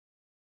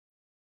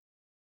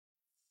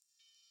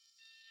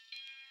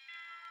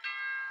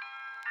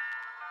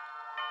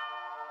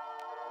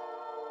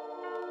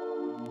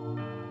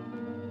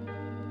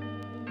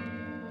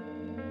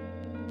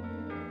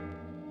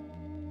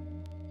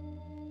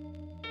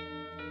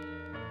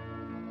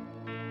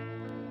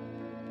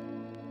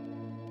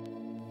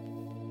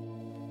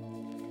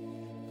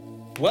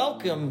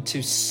Welcome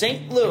to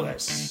St.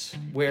 Louis,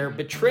 where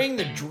betraying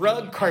the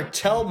drug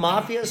cartel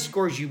mafia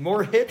scores you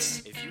more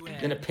hits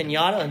than a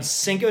piñata on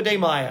Cinco de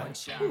Mayo.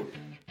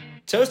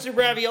 Toasted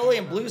ravioli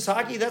and blues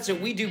hockey, that's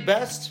what we do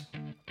best.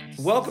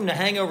 Welcome to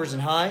Hangovers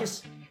and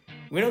Highs.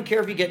 We don't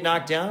care if you get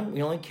knocked down,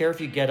 we only care if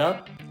you get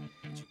up.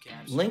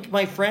 Link,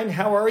 my friend,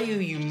 how are you,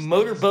 you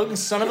motorboating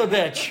son of a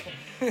bitch?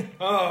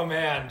 Oh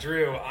man,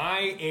 Drew,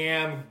 I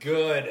am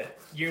good.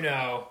 You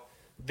know,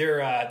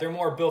 they're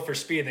more built for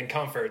speed than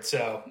comfort,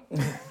 so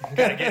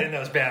gotta get in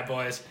those bad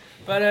boys.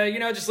 But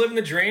just living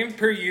the dream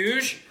per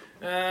usual.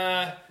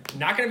 Not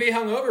gonna be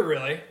hungover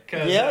really,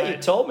 because you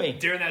told me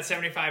doing that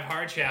 75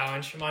 hard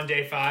challenge. I'm on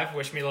day 5.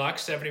 Wish me luck.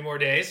 70 more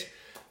days,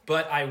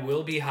 but I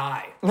will be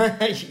high.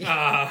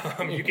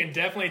 You can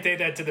definitely take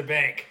that to the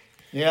bank.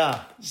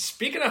 Yeah.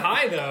 Speaking of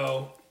high,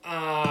 though,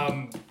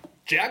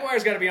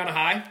 Jaguars got to be on a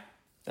high.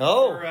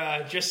 Oh,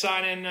 For just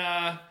signing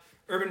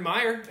Urban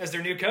Meyer as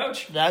their new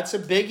coach. that's a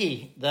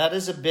biggie. That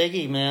is a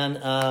biggie,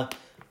 man.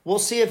 We'll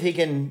see if he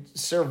can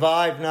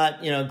survive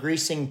not,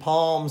 greasing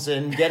palms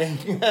and getting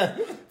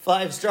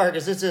 5-star,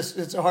 because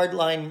it's a hard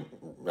line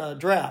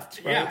draft,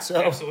 right?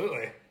 Yeah,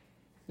 absolutely.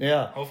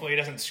 Yeah. Hopefully he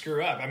doesn't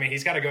screw up. I mean,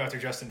 he's got to go after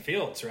Justin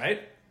Fields,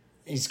 right?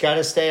 He's got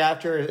to stay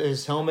after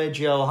his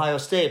homage, Ohio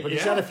State, but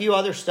he's got a few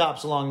other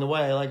stops along the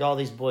way, like all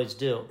these boys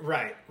do.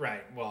 Right.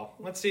 Well,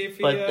 let's see if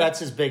he... But that's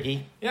his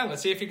biggie. Yeah,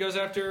 let's see if he goes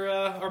after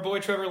our boy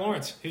Trevor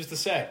Lawrence. Who's to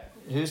say?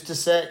 Who's to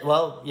say?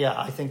 Well, yeah,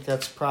 I think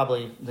that's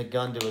probably the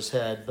gun to his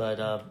head,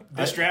 but...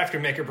 This draft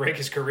could make or break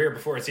his career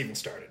before it's even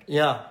started.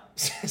 Yeah.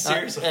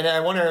 Seriously. And I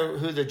wonder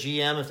who the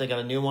GM, if they got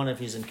a new one, if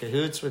he's in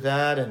cahoots with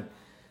that, and,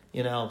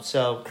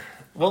 so...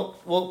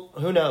 Well,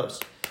 who knows?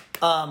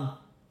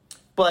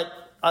 But...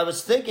 I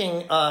was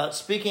thinking,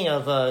 speaking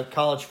of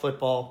college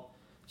football,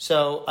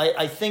 so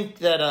I think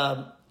that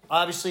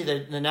obviously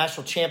the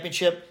national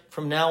championship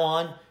from now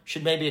on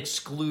should maybe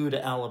exclude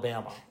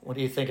Alabama. What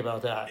do you think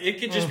about that? It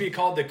could just be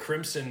called the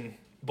Crimson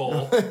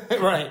Bowl.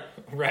 Right.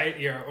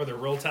 Right? Or the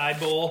Roll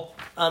Tide Bowl.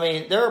 I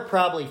mean, there are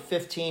probably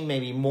 15,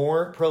 maybe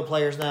more pro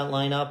players in that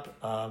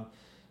lineup.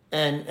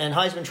 And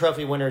Heisman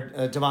Trophy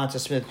winner Devonta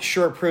Smith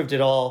sure proved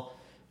it all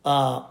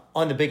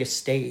on the biggest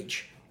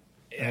stage.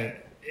 Yeah.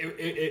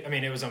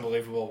 It was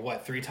unbelievable.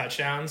 3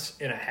 touchdowns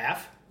in a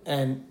half?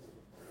 And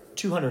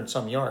 200 and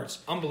some yards.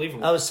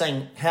 Unbelievable. I was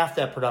saying half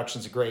that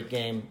production's a great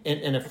game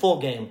in a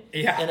full game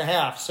and a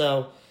half.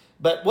 So,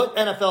 but what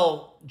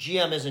NFL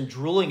GM isn't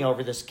drooling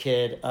over this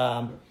kid?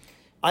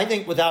 I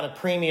think without a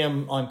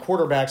premium on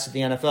quarterbacks at the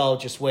NFL,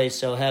 just weighs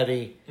so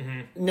heavy.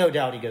 Mm-hmm. No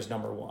doubt he goes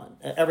number 1.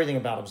 Everything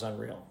about him is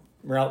unreal.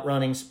 Route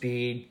running,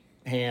 speed,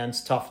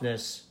 hands,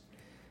 toughness.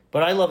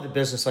 But I love the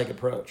business-like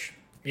approach.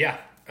 Yeah.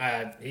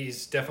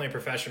 He's definitely a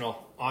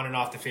professional on and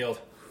off the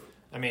field.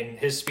 I mean,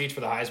 his speech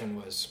for the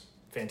Heisman was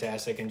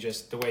fantastic, and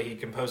just the way he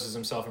composes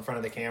himself in front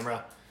of the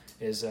camera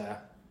is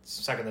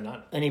second to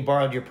none. And he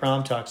borrowed your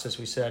prom tux, as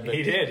we said.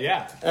 He did,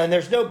 yeah. And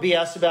there's no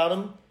BS about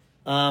him.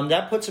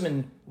 That puts him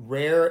in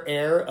rare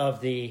air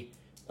of the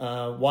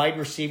wide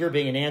receiver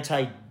being an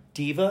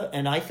anti-diva,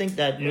 and I think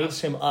that moves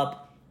him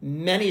up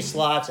many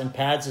slots and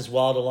pads his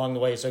wallet along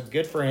the way, so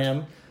good for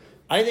him.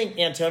 I think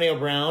Antonio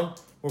Brown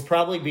will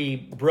probably be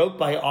broke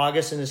by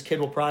August, and this kid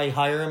will probably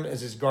hire him as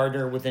his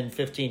gardener within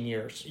 15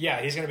 years.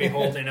 Yeah, he's going to be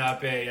holding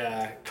up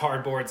a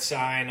cardboard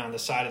sign on the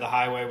side of the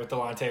highway with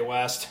Delonte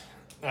West.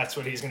 That's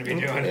what he's going to be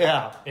doing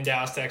in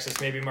Dallas,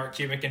 Texas. Maybe Mark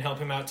Cuban can help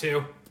him out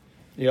too.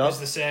 Yep. Who's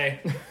to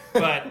say?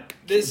 But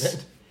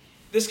this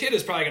kid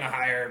is probably going to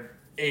hire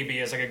AB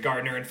as like a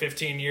gardener in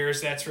 15 years,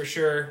 that's for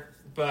sure.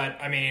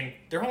 But, I mean,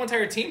 their whole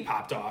entire team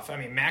popped off. I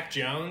mean, Mac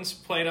Jones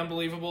played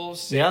unbelievable.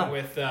 Same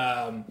with,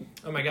 oh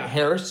my God.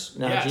 Harris.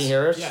 Najee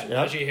Harris. Yeah,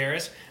 Najee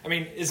Harris. I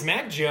mean, is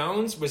Mac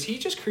Jones, was he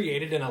just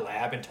created in a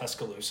lab in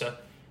Tuscaloosa?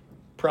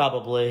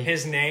 Probably.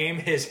 His name,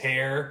 his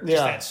hair,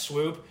 just that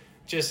swoop.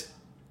 Just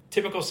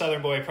typical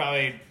Southern boy,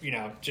 probably,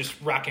 just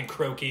rocking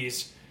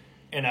Croakies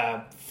and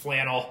a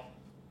flannel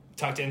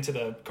tucked into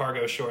the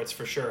cargo shorts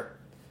for sure.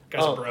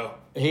 Guy's a bro.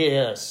 He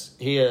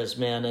is,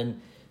 man.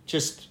 And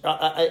just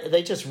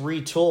they just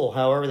retool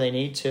however they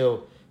need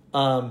to,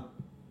 but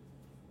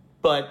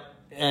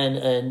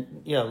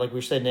like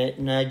we said,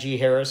 Najee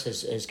Harris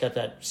has got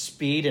that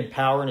speed and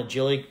power and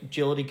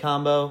agility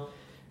combo.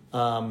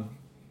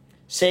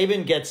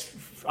 Saban gets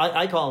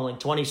I call him like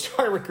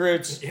 20-star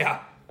recruits. Yeah.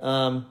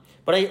 But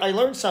I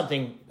learned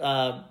something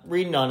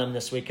reading on him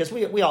this week, because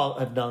we all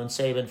have known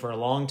Saban for a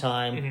long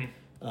time.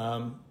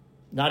 Mm-hmm.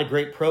 Not a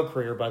great pro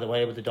career, by the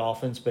way, with the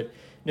Dolphins, but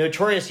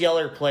notorious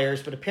yeller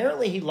players. But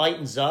apparently he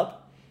lightens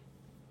up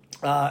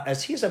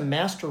as he's a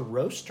master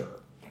roaster.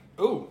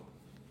 Ooh.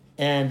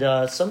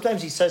 And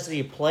sometimes he says to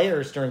the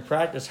players during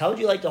practice, "How would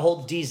you like to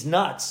hold D's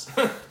nuts?"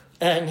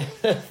 And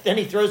then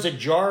he throws a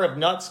jar of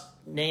nuts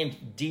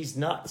named D's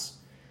Nuts.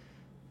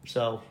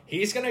 So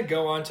he's going to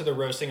go on to the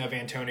roasting of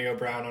Antonio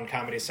Brown on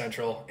Comedy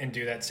Central and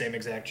do that same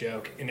exact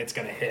joke, and it's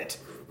going to hit.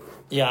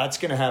 Yeah, it's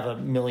going to have a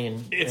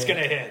million. It's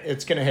going to hit.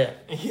 It's going to hit.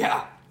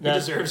 Yeah, he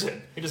deserves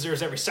it. He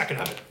deserves every second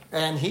of it.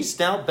 And he's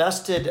now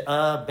bested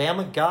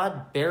Bama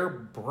God Bear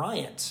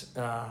Bryant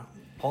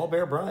Paul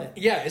Bear Bryant.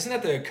 Yeah, isn't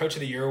that the Coach of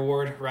the Year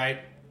award, right?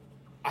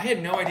 I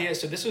had no idea.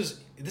 So this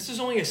is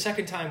only his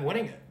second time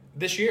winning it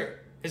this year.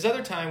 His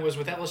other time was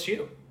with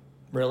LSU.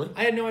 Really?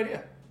 I had no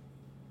idea.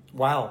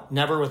 Wow.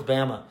 Never with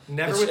Bama.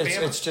 Never with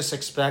Bama. It's just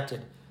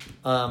expected.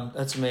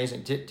 That's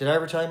amazing. Did I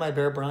ever tell you my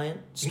Bear Bryant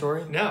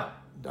story? No.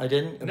 I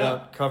didn't?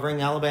 About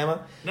covering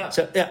Alabama? No.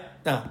 So, yeah,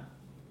 no.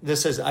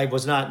 I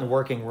was not in the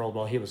working world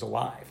while he was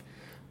alive.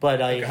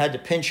 But I had to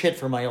pinch hit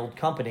for my old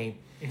company.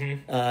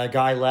 Mm-hmm. A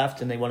guy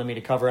left, and they wanted me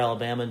to cover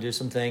Alabama and do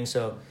some things.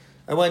 So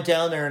I went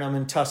down there, and I'm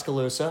in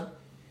Tuscaloosa.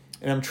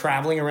 And I'm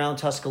traveling around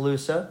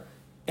Tuscaloosa.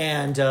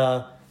 And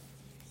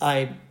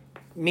I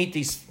meet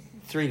these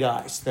three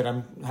guys that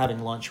I'm having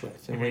lunch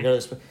with. And we go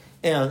to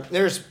this,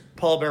 there's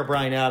Paul Bear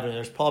Bryant Avenue,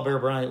 there's Paul Bear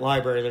Bryant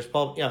Library, there's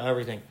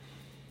everything.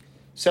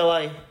 So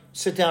I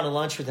sit down to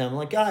lunch with them. I'm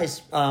like,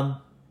 guys,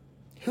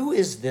 who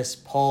is this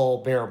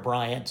Paul Bear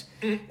Bryant?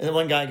 And then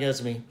one guy goes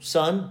to me,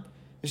 son,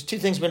 there's two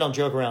things we don't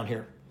joke around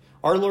here.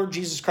 Our Lord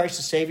Jesus Christ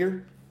the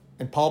Savior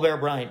and Paul Bear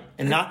Bryant,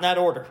 and not in that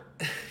order.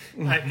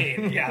 I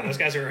mean, yeah, those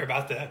guys were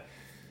about to...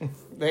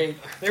 They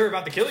were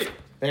about to kill you.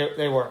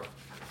 They were.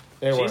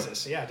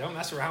 Jesus, yeah, don't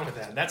mess around with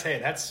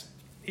that.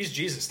 He's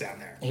Jesus down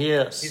there. He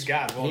is. He's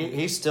God. Well,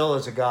 he still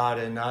is a God,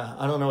 and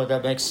I don't know what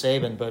that makes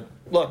Saban, but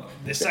look.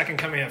 The second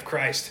coming of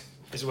Christ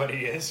is what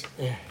he is.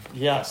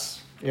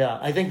 Yes. Yeah.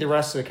 I think the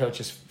rest of the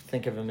coaches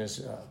think of him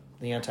as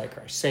the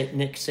Antichrist,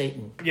 Nick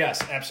Satan.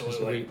 Yes,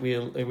 absolutely.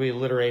 We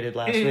alliterated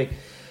last week.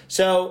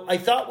 So I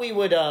thought we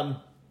would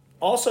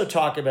also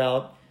talk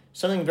about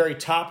something very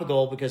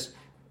topical because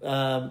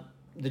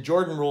the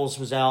Jordan Rules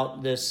was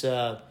out this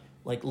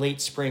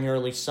late spring,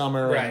 early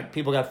summer. Right. And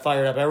people got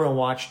fired up. Everyone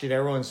watched it.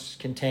 Everyone's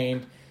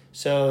contained.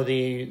 So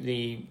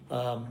the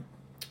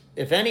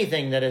if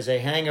anything that is a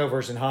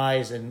hangovers and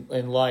highs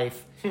in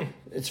life,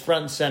 it's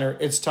front and center.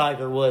 It's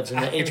Tiger Woods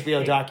and the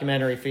HBO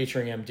documentary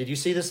featuring him. Did you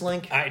see this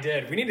link? I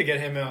did. We need to get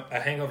him a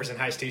hangovers and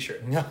highs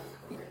T-shirt. No.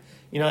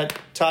 You know what,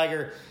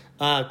 Tiger,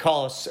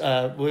 call us.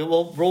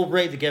 We'll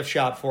raid the gift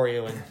shop for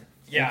you, and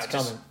it's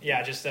coming.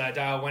 Just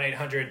dial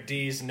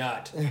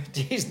 1-800-D's-NUT.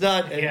 D's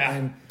Nut,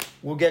 and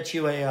we'll get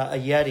you a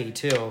Yeti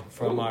too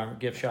from our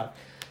gift shop.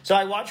 So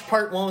I watched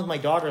part one with my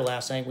daughter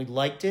last night. We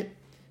liked it.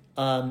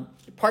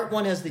 Part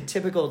one has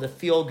the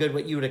feel good,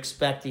 what you would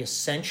expect, the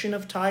ascension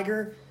of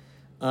Tiger.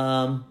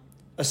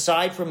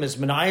 Aside from his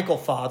maniacal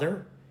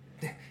father,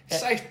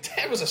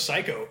 Dad was a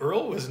psycho.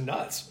 Earl was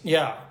nuts.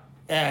 Yeah,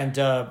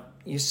 and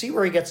you see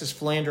where he gets his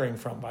philandering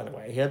from. By the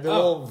way, he had the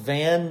little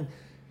van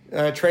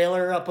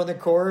trailer up on the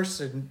course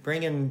and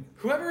bringing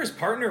whoever his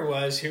partner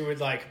was who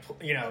would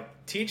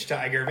teach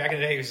Tiger back in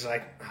the day. He was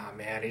like, oh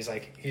man,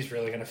 he's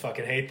really gonna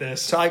fucking hate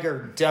this.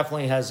 Tiger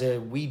definitely has a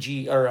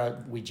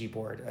Ouija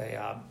board.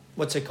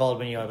 What's it called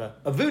when you have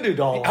a voodoo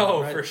doll?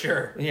 Oh, right? For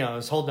sure.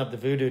 It's holding up the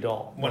voodoo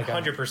doll.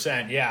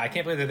 100%. Yeah, I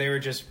can't believe that they were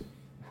just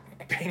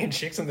banging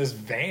chicks in this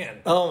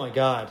van. Oh my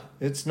God,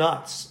 it's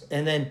nuts.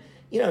 And then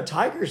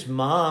Tiger's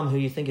mom, who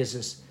you think is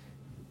this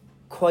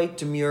quiet,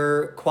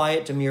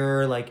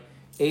 demure, like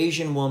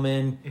Asian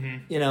woman.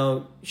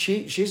 Mm-hmm.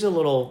 She's a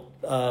little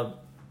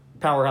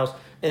powerhouse.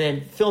 And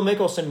then Phil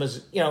Mickelson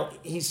was,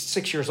 he's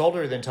 6 years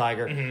older than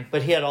Tiger, mm-hmm.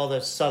 but he had all the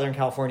Southern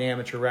California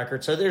amateur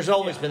records. So there's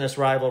always been this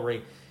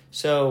rivalry.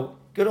 So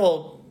good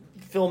old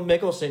Phil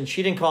Mickelson,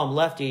 she didn't call him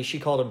Lefty, she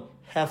called him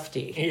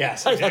Hefty.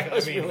 Yes,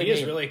 exactly. He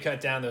has really cut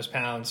down those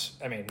pounds.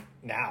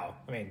 Now.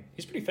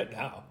 He's pretty fit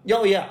now.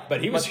 Oh, yeah.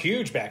 But he was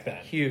huge back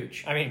then.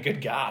 Huge.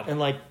 Good God.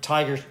 And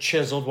Tiger's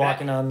chiseled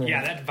walking on the...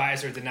 Yeah, that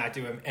visor did not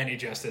do him any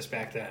justice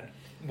back then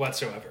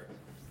whatsoever.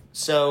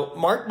 So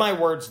mark my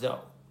words,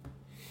 though.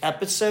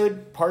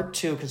 Episode part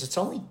 2, because it's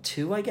only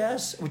 2, I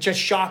guess, which is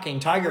shocking.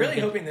 Tiger. I'm really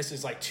hoping this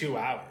is 2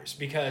 hours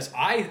because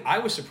I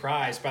was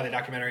surprised by the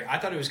documentary. I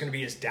thought it was going to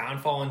be his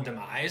downfall and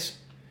demise.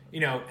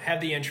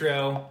 Have the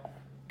intro,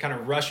 kind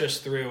of rush us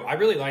through. I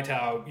really liked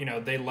how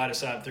they led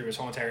us up through his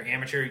whole entire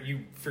amateur.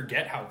 You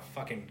forget how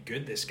fucking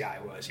good this guy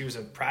was. He was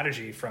a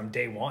prodigy from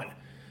day one.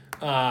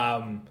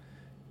 And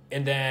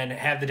then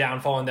have the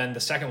downfall, and then the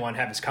second one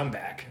have his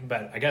comeback,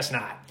 but I guess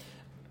not.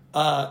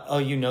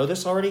 You know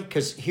this already?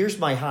 Because here's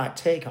my hot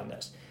take on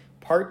this.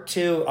 Part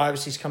 2,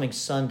 obviously, is coming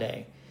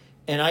Sunday.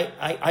 And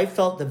I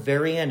felt the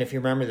very end, if you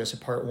remember this,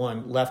 of part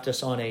 1, left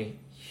us on a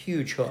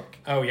huge hook.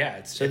 Oh,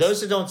 yeah.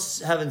 Those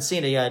that haven't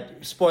seen it yet,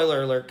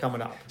 spoiler alert coming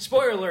up.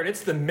 Spoiler alert,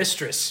 it's the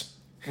mistress.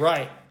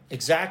 Right,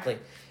 exactly.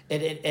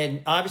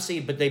 And obviously,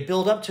 but they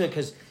build up to it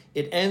because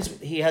it ends,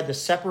 he had the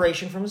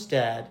separation from his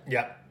dad.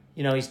 Yep.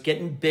 He's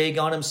getting big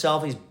on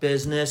himself. He's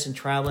business and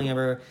traveling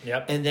everywhere.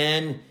 Yep. And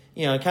then...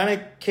 he kind of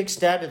kicks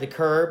Dad to the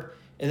curb,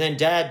 and then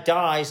Dad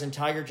dies, and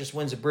Tiger just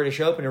wins a British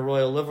Open at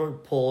Royal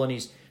Liverpool, and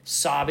he's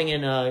sobbing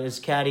in his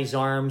caddy's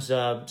arms.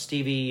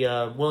 Stevie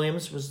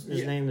Williams was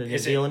his name, the New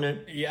Zealander.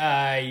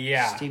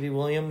 Yeah. Stevie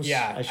Williams?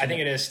 Yeah, I think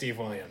it is Steve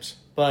Williams.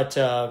 But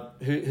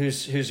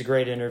who's a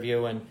great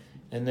interview, and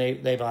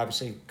they've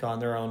obviously gone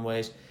their own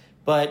ways.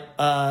 But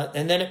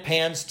and then it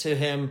pans to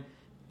him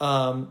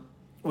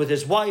with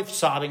his wife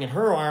sobbing in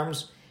her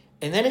arms,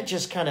 and then it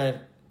just kind of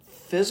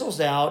fizzles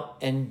out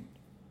and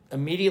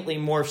immediately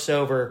morphs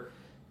over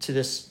to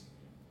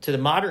the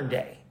modern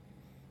day,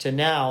 to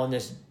now, and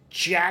this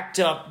jacked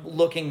up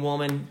looking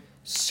woman,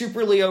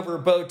 superly over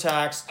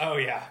Botox. Oh,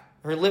 yeah.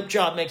 Her lip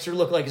job makes her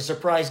look like a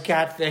surprise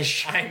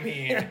catfish. I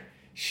mean,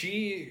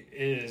 she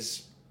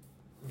is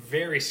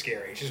very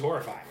scary. She's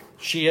horrifying.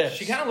 She is.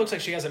 She kind of looks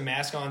like she has a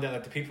mask on that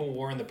like the people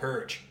wore in The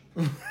Purge.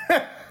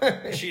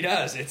 She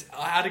does. It's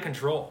out of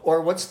control.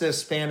 Or what's the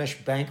Spanish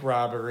bank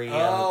robbery?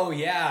 Oh,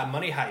 yeah.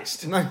 Money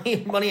heist.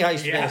 Money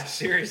heist. Yeah, fest.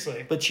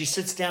 seriously. But she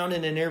sits down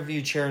in an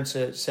interview chair and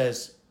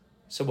says,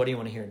 so what do you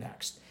want to hear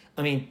next?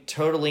 I mean,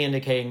 totally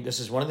indicating this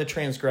is one of the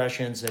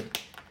transgressions that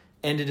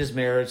ended his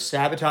marriage,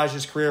 sabotaged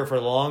his career for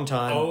a long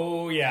time.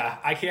 Oh, yeah.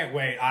 I can't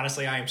wait.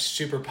 Honestly, I am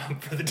super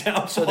pumped for the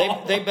downfall. So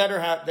they better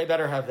have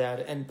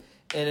that. And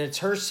it's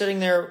her sitting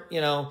there,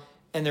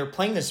 and they're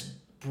playing this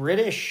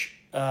British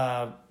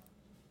kind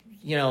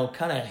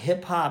of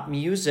hip hop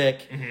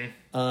music,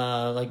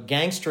 like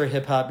gangster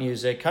hip hop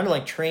music, kind of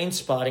like Train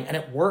Spotting, and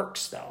it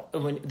works though.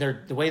 When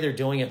the way they're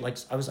doing it,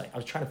 I was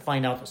trying to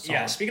find out the song.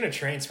 Yeah, speaking of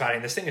Train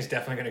Spotting, this thing is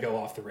definitely going to go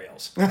off the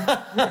rails.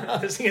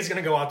 This thing is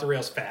going to go off the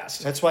rails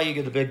fast. That's why you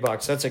get the big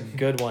bucks. That's a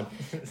good one.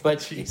 But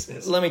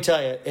Jesus. Let me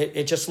tell you,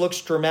 it just looks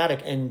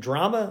dramatic, and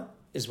drama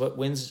is what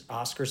wins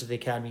Oscars at the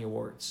Academy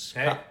Awards.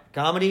 Hey.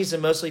 Comedies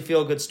and mostly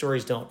feel-good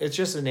stories don't. It's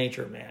just the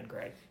nature of man,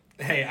 Greg.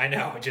 Hey, I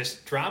know.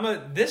 Just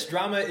drama. This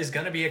drama is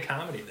going to be a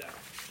comedy, though.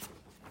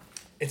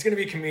 It's going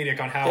to be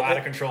comedic on how out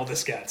of control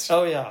this gets.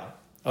 Oh, yeah.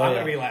 I'm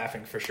going to be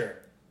laughing for sure.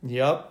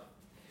 Yep.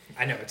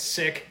 I know it's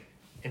sick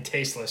and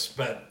tasteless,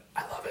 but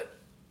I love it.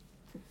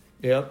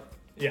 Yep.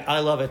 Yeah. I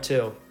love it,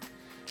 too.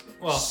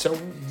 Well, So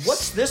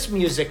what's this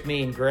music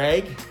mean,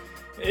 Greg?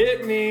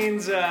 it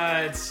means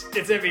it's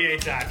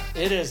NBA time.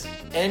 It is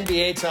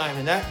NBA time,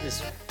 and that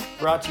is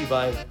brought to you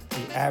by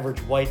the average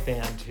white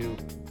band who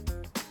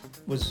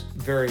was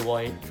very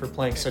white for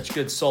playing such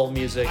good soul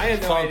music. I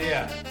had no Funk.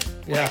 idea.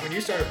 Yeah. Like, when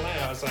you started playing,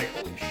 I was like,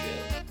 holy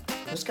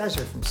shit. Those guys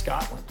are from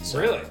Scotland. so-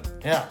 Really?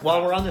 Yeah.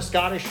 While we're on the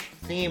Scottish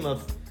theme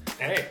of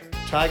Hey,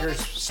 Tiger's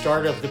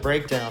start of the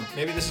breakdown,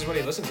 maybe this is what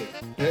he listened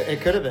to.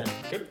 it could have been.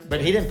 Good.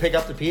 But he didn't pick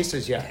up the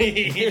pieces yet.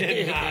 He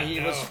did not, He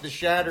no. was the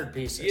shattered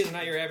pieces. He is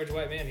not your average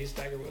white man. He's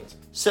Tiger Woods.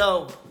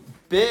 So,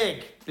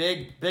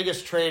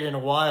 biggest trade in a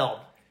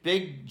while.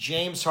 Big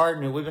James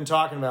Harden, who we've been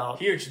talking about.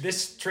 Huge.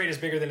 This trade is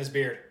bigger than his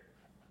beard.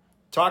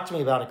 Talk to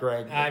me about it,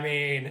 Greg. I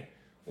mean,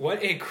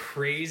 what a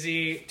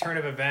crazy turn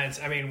of events.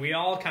 I mean, we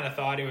all kind of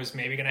thought it was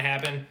maybe going to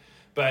happen.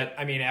 But,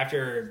 I mean,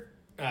 after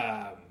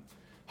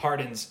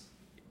Harden's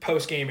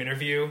post-game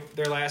interview,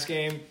 their last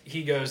game,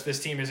 he goes, this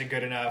team isn't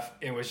good enough,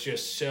 and was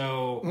just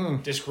so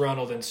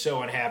disgruntled and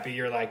so unhappy.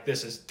 You're like,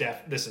 this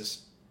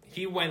is...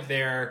 He went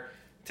there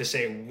to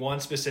say one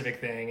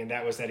specific thing, and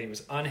that was that he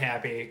was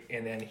unhappy,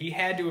 and then he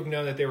had to have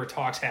known that there were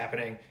talks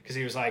happening because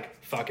he was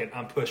like, fuck it,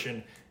 I'm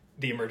pushing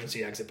the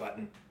emergency exit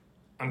button.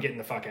 I'm getting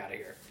the fuck out of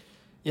here.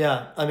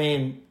 Yeah, I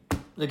mean,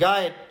 the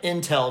guy at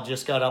Intel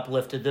just got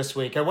uplifted this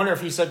week. I wonder if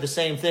he said the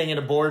same thing in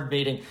a board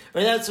meeting. I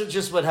mean, that's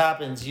just what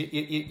happens.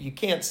 You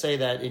can't say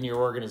that in your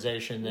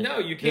organization. No,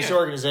 you can't. This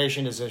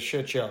organization is a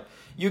shit show.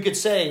 You could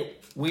say,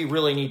 we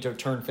really need to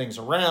turn things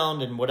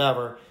around and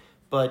whatever,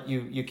 but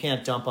you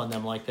can't dump on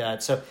them like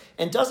that. So,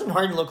 and doesn't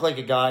Harden look like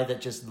a guy that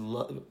just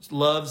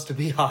loves to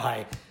be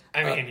high?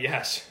 I mean,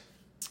 yes.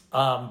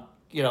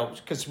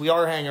 Because we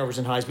are hangovers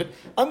and highs, but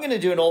I'm going to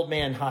do an old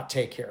man hot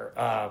take here,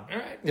 All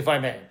right. if I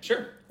may.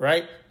 Sure.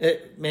 Right?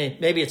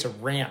 Maybe it's a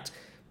rant.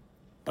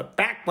 But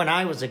back when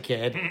I was a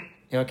kid,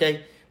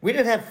 okay, we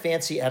didn't have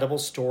fancy edible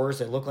stores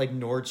that looked like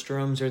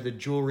Nordstrom's or the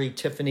jewelry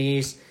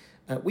Tiffany's.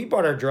 We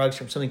bought our drugs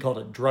from something called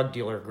a drug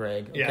dealer,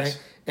 Greg. Okay? Yes.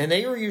 And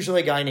they were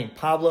usually a guy named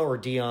Pablo or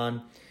Dion.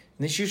 And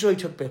this usually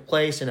took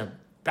place in a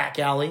back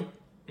alley,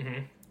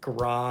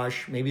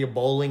 garage, maybe a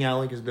bowling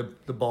alley because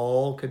the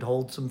ball could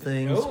hold some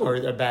things, Oh. or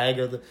a bag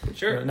of the.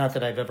 Sure. Not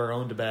that I've ever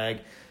owned a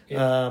bag.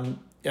 Yeah.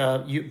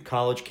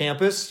 College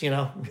campus,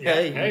 Yeah,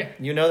 hey, hey.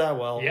 you know that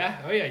well.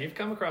 Yeah. Oh, yeah. You've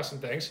come across some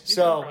things.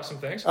 So Across some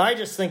things. I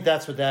just think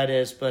that's what that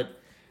is. But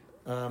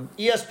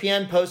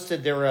ESPN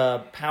posted their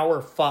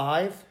Power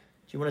 5.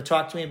 Do you want to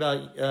talk to me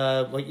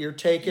about what your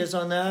take is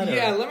on that? or-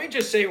 Yeah, let me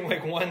just say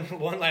like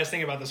one last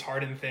thing about this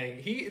Harden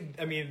thing.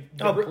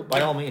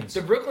 By all means.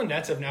 The Brooklyn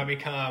Nets have now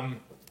become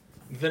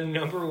the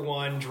number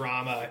one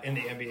drama in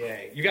the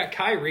NBA. You got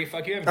Kyrie,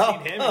 fuck, you haven't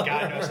seen him in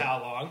God knows how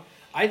long.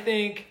 I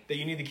think that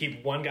you need to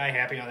keep one guy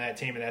happy on that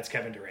team, and that's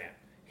Kevin Durant.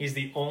 He's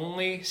the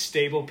only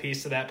stable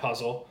piece to that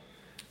puzzle.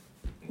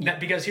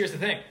 Because here's the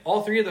thing.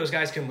 All three of those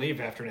guys can leave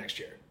after next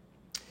year.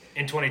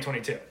 In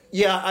 2022.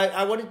 Yeah,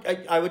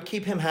 I would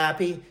keep him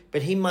happy,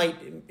 but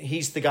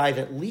he's the guy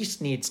that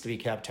least needs to be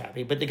kept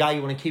happy, but the guy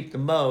you want to keep the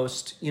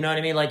most, you know what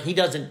I mean? Like he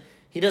doesn't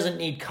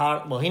need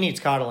he needs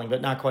coddling,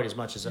 but not quite as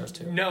much as those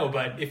two. No,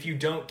 but if you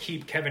don't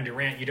keep Kevin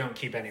Durant, you don't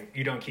keep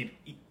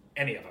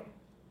any of them.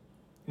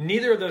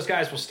 Neither of those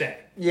guys will stay.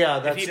 Yeah,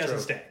 that's if he doesn't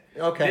true. stay.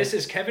 Okay. This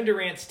is Kevin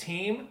Durant's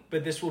team,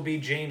 but this will be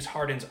James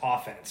Harden's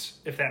offense,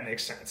 if that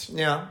makes sense.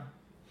 Yeah.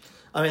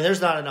 I mean,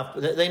 there's not enough.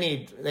 They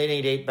need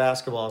 8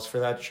 basketballs for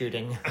that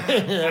shooting.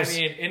 I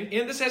mean,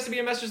 and this has to be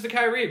a message to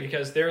Kyrie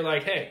because they're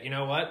like, hey, you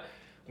know what?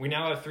 we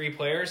now have 3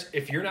 players.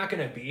 If you're not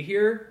going to be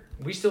here,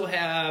 we still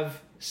have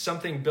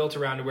something built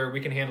around to where we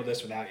can handle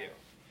this without you.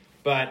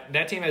 But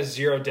that team has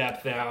 0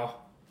 depth now.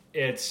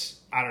 I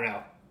don't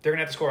know. They're going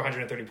to have to score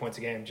 130 points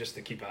a game just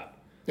to keep up.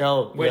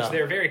 Which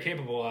they're very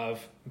capable of,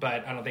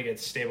 but I don't think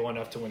it's stable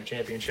enough to win a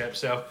championship.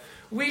 So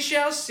we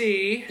shall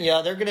see.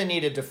 Yeah, they're going to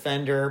need a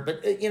defender. But,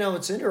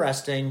 it's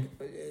interesting.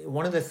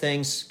 One of the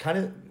things, kind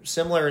of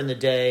similar in the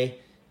day,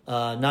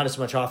 not as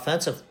much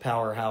offensive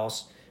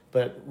powerhouse,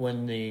 but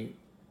when the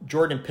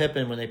Jordan and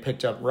Pippen, when they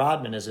picked up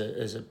Rodman as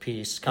a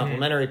piece,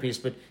 complementary piece,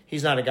 but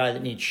he's not a guy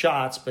that needs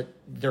shots, but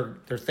their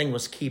thing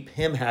was keep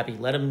him happy,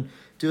 let him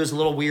do his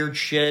little weird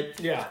shit,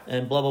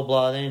 and blah, blah,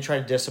 blah. They didn't try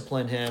to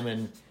discipline him,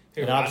 and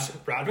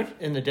Rodman?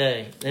 In the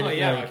day.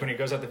 Like when he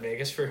goes out to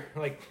Vegas for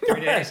like 3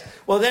 days.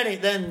 Well,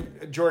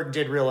 then Jordan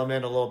did reel him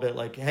in a little bit,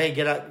 like, hey,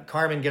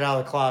 Carmen, get out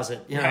of the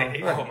closet.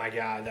 Right. Oh my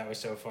God, that was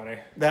so funny.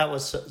 That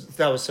was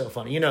so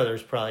funny.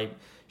 There's probably,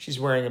 she's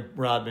wearing a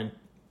Rodman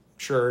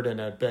shirt and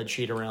a bed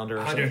sheet around her.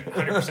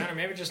 100%, or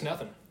maybe just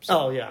nothing.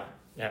 So, yeah.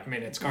 I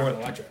mean, it's Carmen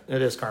Electra.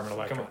 It is Carmen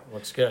Electra. Come on.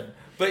 Looks good.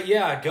 But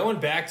yeah, going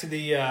back to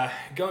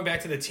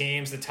the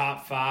teams, the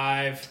top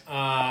 5.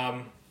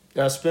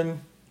 Espin.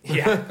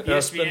 Yeah,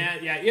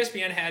 ESPN. Yeah,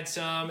 ESPN had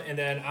some, and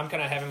then I'm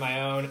kind of having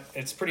my own.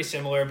 It's pretty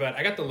similar, but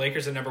I got the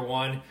Lakers at number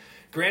 1.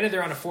 Granted,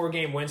 they're on a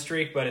 4-game win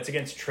streak, but it's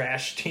against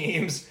trash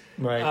teams.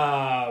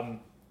 Right.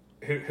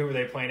 Who were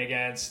they playing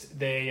against?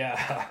 They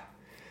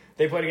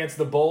played against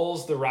the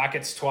Bulls, the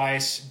Rockets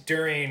twice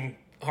during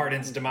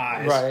Harden's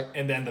demise, right,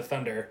 and then the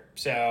Thunder.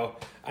 So,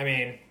 I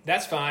mean,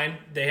 that's fine.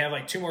 They have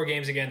like 2 more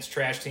games against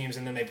trash teams,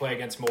 and then they play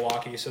against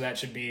Milwaukee. So that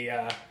should be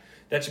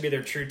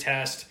their true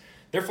test.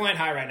 They're flying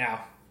high right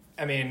now.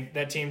 I mean,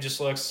 that team just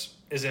looks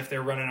as if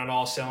they're running on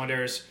all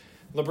cylinders.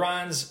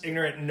 LeBron's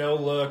ignorant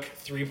no-look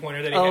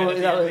three-pointer that he had at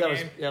the end of the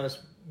game.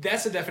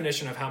 That's the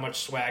definition of how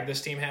much swag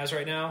this team has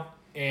right now,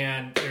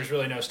 and there's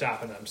really no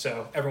stopping them.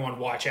 So everyone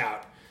watch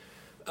out.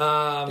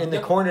 In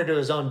the corner to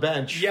his own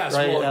bench. Yes,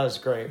 right? Well, that was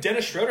great.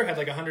 Dennis Schroeder had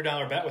like a $100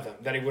 bet with him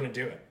that he wouldn't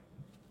do it.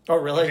 Oh,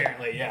 really?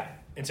 Apparently, yeah.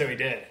 And so he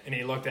did, and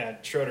he looked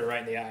at Schroeder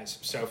right in the eyes.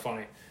 So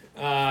funny.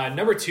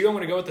 Number 2, I'm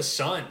going to go with the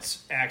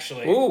Suns,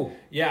 actually. Ooh.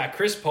 Yeah,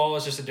 Chris Paul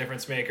is just a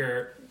difference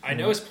maker. I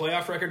know his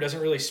playoff record doesn't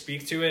really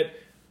speak to it.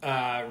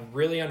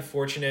 Really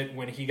unfortunate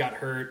when he got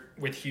hurt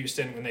with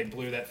Houston when they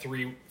blew that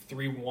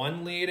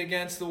 3-1 lead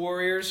against the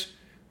Warriors,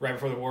 right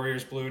before the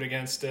Warriors blew it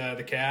against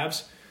the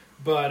Cavs.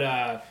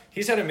 But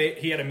he had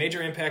a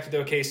major impact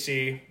with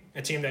OKC,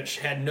 a team that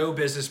had no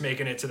business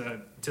making it to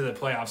the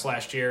playoffs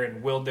last year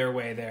and willed their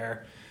way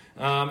there.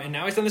 And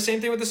now he's done the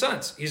same thing with the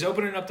Suns. He's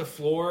opening up the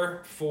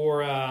floor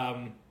for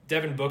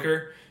Devin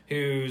Booker,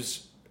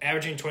 who's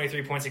averaging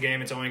 23 points a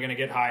game. It's only going to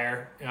get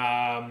higher.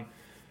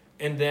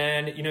 And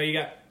then, you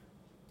got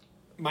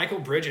Michael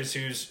Bridges,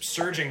 who's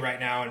surging right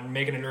now and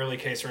making an early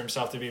case for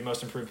himself to be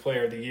most improved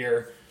player of the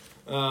year.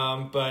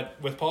 But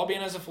with Paul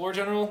being as a floor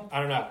general, I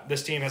don't know.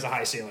 This team has a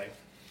high ceiling.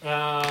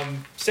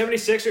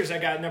 76ers, I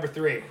got number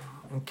 3.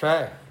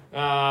 Okay.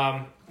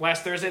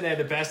 Last Thursday, they had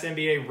the best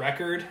NBA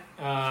record,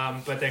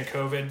 but then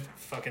COVID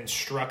fucking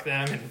struck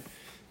them and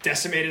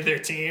decimated their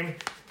team.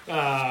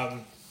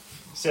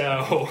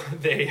 So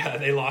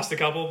they lost a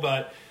couple,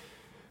 but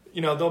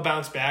they'll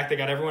bounce back. They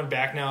got everyone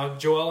back now.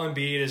 Joel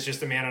Embiid is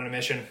just a man on a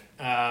mission.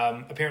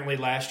 Apparently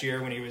last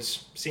year when he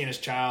was seeing his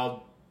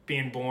child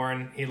being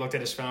born, he looked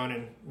at his phone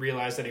and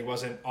realized that he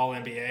wasn't all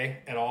NBA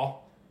at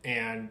all.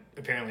 And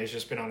apparently he's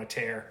just been on a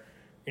tear,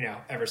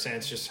 ever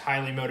since, just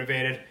highly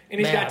motivated. And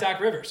he's got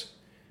Doc Rivers.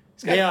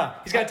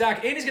 He's got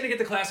Doc, and he's going to get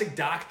the classic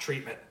Doc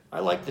treatment.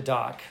 I like the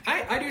Doc.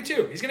 I do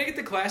too. He's going to get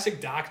the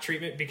classic Doc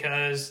treatment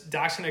because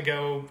Doc's going to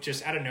go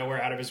just out of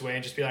nowhere, out of his way,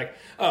 and just be like,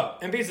 oh,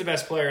 Embiid's the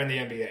best player in the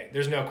NBA.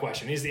 There's no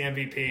question. He's the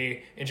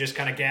MVP, and just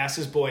kind of gas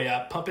his boy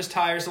up, pump his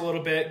tires a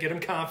little bit, get him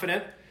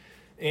confident.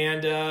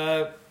 And,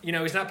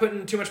 he's not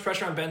putting too much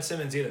pressure on Ben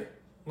Simmons either.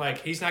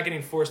 Like, he's not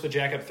getting forced to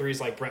jack up threes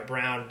like Brett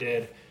Brown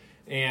did.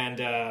 And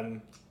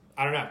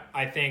I don't know.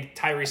 I think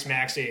Tyrese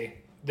Maxey,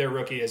 their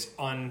rookie, is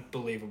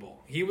unbelievable.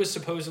 He was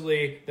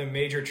supposedly the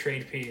major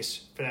trade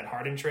piece for that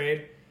Harden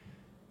trade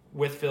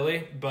with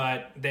Philly,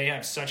 but they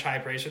have such high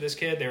praise for this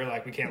kid. They were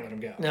like, we can't let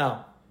him go.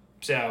 No.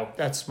 So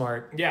that's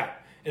smart. Yeah.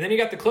 And then you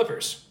got the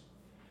Clippers.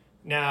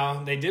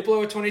 Now, they did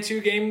blow a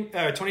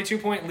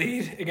 22-point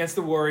lead against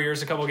the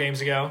Warriors a couple games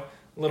ago.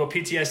 A little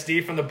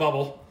PTSD from the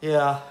bubble.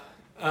 Yeah.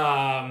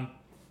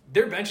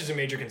 Their bench is a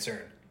major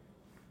concern.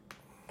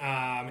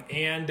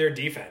 And their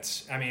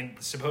defense. I mean,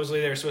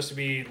 supposedly they're supposed to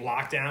be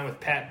locked down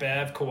with Pat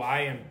Bev,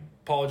 Kawhi, and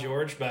Paul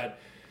George, but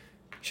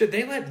should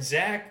they let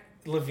Zach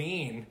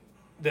LaVine,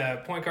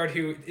 the point guard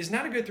who is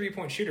not a good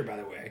three-point shooter, by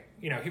the way,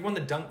 he won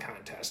the dunk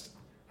contest,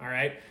 all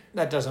right?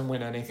 That doesn't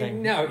win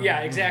anything. No,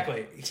 yeah,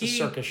 exactly. It's a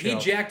circus show. He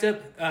jacked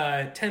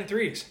up 10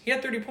 threes. He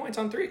had 30 points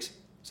on threes.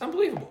 It's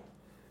unbelievable.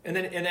 And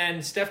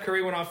then Steph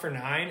Curry went off for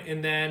 9,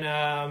 and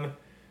then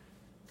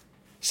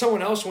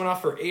someone else went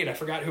off for 8. I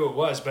forgot who it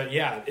was, but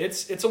yeah,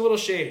 it's a little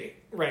shady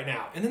right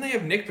now. And then they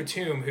have Nick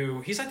Batum,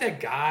 who he's like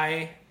that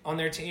guy on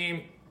their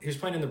team.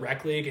 playing in the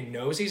rec league and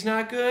knows he's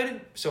not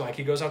good. So like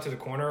he goes out to the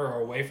corner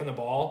or away from the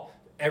ball.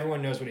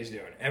 Everyone knows what he's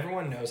doing.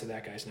 Everyone knows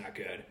that guy's not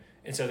good.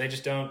 And so they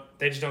just don't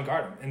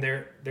guard him. And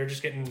they're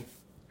just getting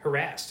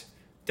harassed,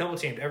 double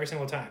teamed every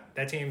single time.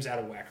 That team's out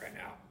of whack right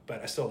now.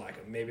 But I still like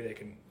him. Maybe they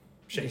can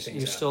shake things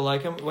up. You still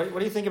like him? What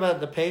do you think about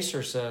the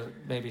Pacers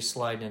maybe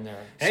sliding in there?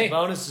 Hey,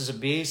 Sabonis is a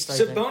beast.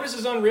 Sabonis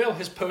is unreal.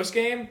 His post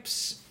game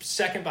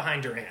second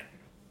behind Durant.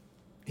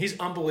 He's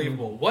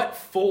unbelievable. What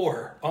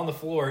 4 on the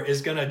floor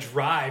is gonna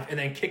drive and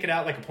then kick it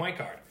out like a point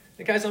guard?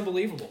 The guy's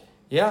unbelievable.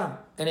 Yeah,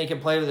 and he can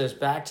play with his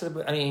back to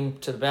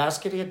the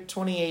basket. He had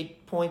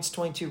 28 points,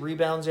 22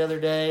 rebounds the other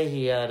day.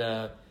 He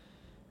had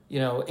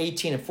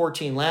 18 and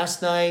 14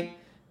 last night.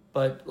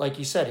 But like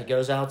you said, he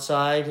goes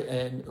outside,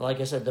 and like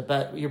I said,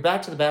 your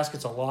back to the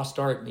basket's a lost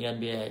art in the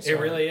NBA. So it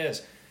really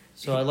is.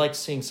 So I like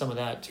seeing some of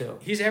that too.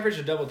 He's averaged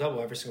a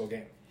double-double every single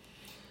game.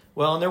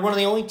 Well, and they're one of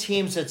the only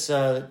teams that's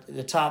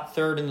the top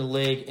third in the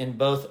league in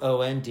both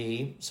O and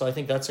D. So I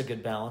think that's a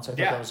good balance. I thought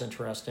that was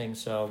interesting.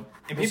 So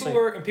people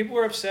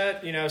were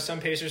upset. Some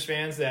Pacers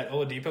fans that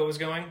Oladipo was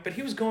going, but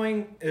he was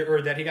going,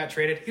 or that he got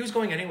traded. He was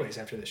going anyways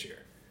after this year.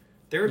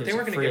 They weren't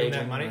going to give him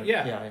that money.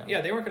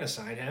 Yeah, they weren't going to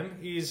sign him.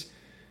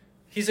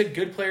 He's a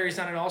good player. He's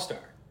not an all-star.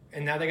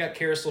 And now they got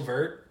Karis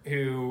LeVert,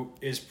 who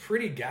is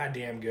pretty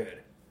goddamn good.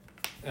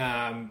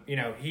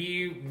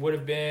 He would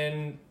have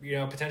been,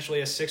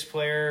 potentially a 6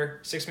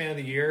 man of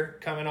the year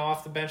coming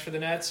off the bench for the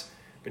Nets.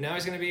 But now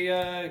he's going to be,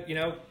 a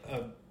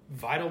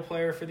vital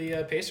player for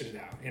the Pacers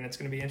now. And it's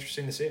going to be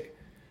interesting to see.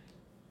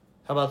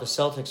 How about the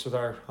Celtics with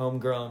our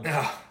homegrown?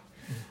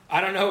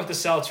 I don't know with the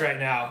Celtics right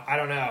now. I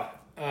don't know.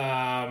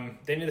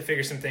 They need to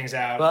figure some things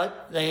out.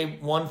 But they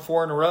won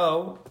 4 in a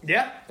row.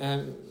 Yeah.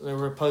 And they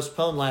were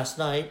postponed last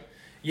night.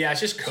 Yeah,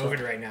 it's just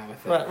COVID right now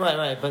with it.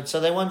 Right. But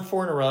so they won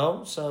 4 in a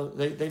row. So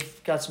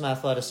they've got some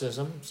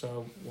athleticism.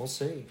 So we'll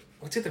see.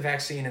 Let's get the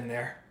vaccine in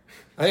there.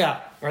 Oh,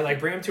 yeah. Or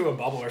bring them to a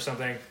bubble or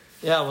something.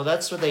 Yeah, well,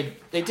 that's what they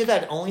did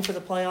that only for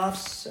the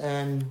playoffs.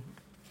 And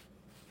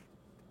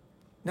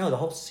no, the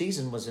whole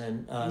season was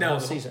in. No,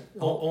 season.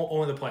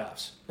 Only the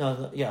playoffs.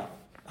 No,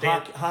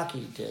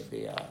 hockey did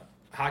the.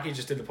 Hockey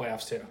just did the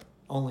playoffs too.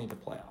 Only the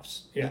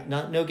playoffs. Yeah.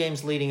 No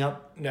games leading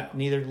up. No.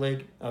 Neither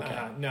league.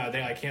 Okay. No,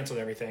 they canceled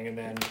everything and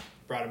then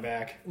brought them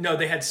back. No,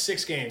 they had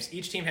 6 games.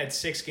 Each team had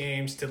 6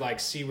 games to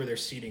see where their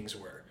seedings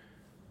were.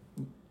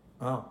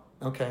 Oh,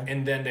 okay.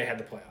 And then they had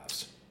the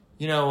playoffs.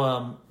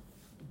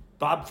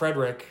 Bob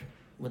Frederick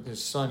with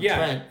his son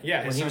Trent.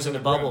 Yeah. When he was in the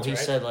bubble, he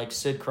said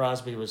Sid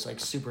Crosby was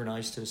super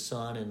nice to his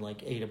son and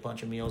ate a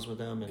bunch of meals with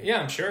him. And,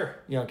 yeah, I'm sure.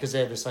 Because they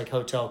had this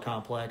hotel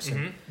complex.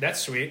 Mm-hmm. And, that's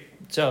sweet.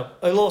 So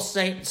a little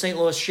St.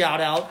 Louis shout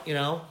out,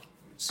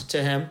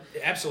 to him.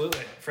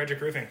 Absolutely,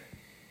 Frederick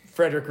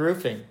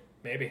Roofing.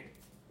 Maybe.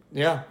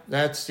 Yeah,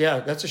 that's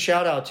a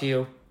shout out to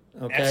you.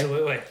 Okay.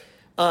 Absolutely.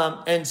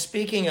 And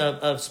speaking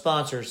of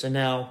sponsors, and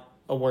now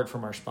a word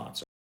from our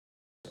sponsor.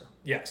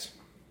 Yes.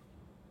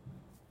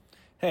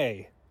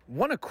 Hey,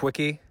 want a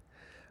quickie?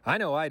 I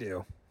know I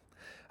do.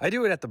 I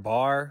do it at the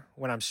bar,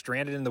 when I'm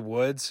stranded in the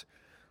woods,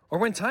 or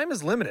when time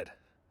is limited.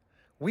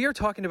 We are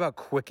talking about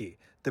Quickie,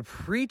 the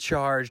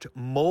pre-charged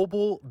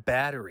mobile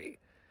battery.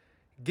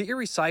 Get your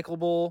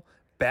recyclable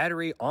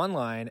battery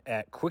online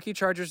at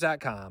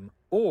quickiechargers.com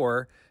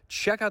or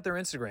check out their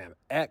Instagram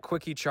at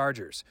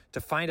quickiechargers to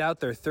find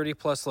out their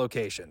 30-plus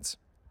locations.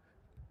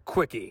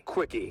 Quickie.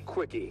 Quickie.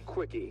 Quickie.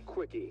 Quickie.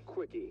 Quickie.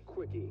 Quickie. Quickie.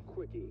 Quickie.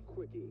 Quickie.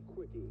 Quickie.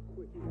 Quickie.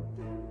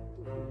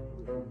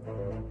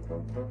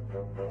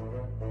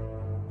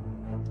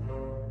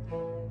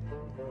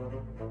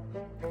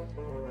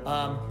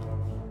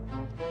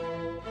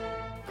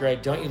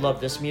 Greg, don't you love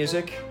this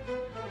music?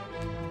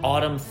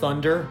 Autumn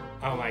Thunder.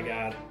 Oh my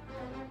God.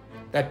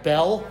 That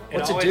bell?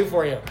 What's it do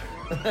for you?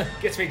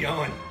 Gets me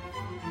going.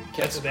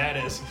 That's what that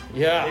is.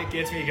 Yeah. It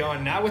gets me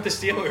going. Not with the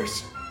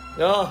Steelers.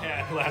 Oh.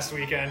 Yeah, last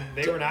weekend.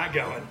 They were not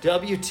going.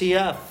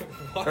 WTF.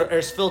 or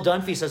as Phil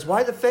Dunphy says,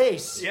 why the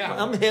face? Yeah.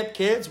 I'm hip,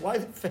 kids. Why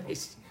the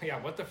face?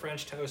 Yeah, what the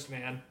French toast,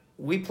 man.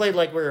 We played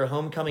like we were a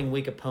homecoming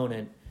week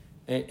opponent.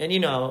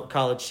 And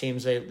college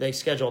teams, they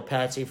schedule a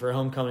patsy for a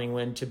homecoming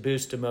win to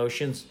boost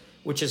emotions,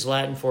 which is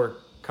Latin for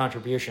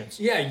contributions.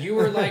 Yeah, you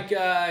were like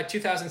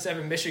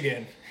 2007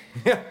 Michigan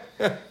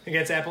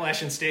against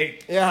Appalachian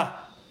State. Yeah.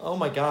 Oh,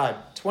 my God.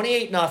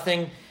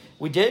 28-0.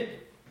 We did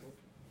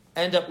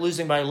end up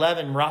losing by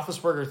 11.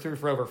 Roethlisberger threw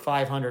for over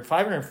 500.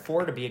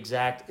 504, to be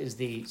exact, is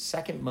the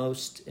second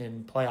most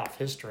in playoff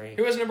history.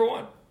 Who was number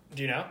 1?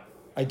 Do you know?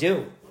 I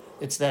do.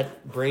 It's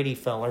that Brady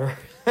feller.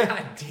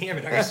 God damn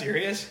it. Are you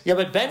serious? Yeah,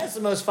 but Ben has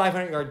the most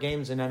 500-yard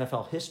games in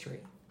NFL history.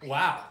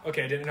 Wow.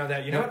 Okay, I didn't know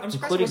that. You know what? I'm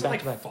surprised it wasn't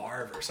like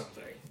Favre or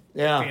something.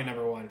 Yeah. Being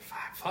number 1.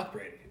 Fuck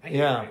Brady. I hate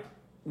Brady.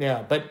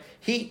 Yeah, but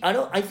I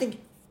don't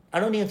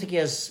even think he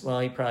has, well,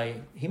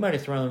 he might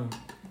have thrown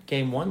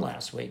game 1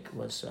 last week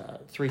was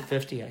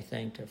 350, I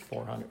think, to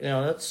 400.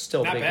 That's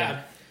still not big.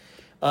 Bad.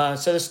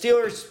 So the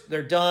Steelers,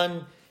 they're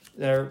done.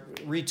 They're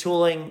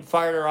retooling,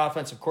 fired our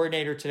offensive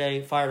coordinator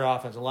today, fired our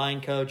offensive line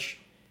coach,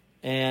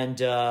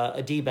 and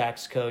a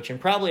D-backs coach, and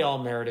probably all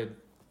merited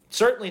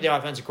certainly the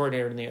offensive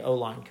coordinator and the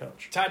O-line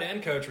coach. Tight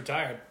end coach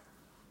retired.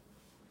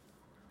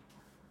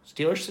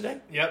 Steelers today?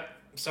 Yep.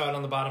 Saw it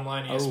on the bottom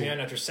line ESPN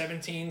after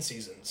 17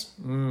 seasons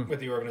with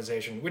the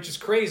organization, which is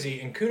crazy.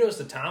 And kudos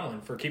to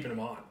Tomlin for keeping him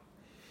on.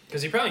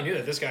 Because he probably knew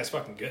that this guy's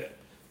fucking good.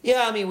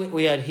 Yeah, I mean,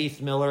 we had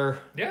Heath Miller.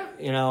 Yeah.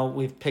 You know,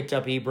 we've picked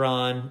up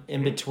Ebron.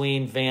 In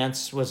between,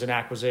 Vance was an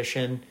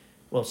acquisition.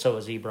 Well, so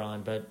was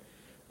Ebron, but...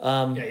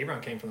 yeah,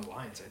 Ebron came from the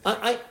Lions, I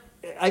think.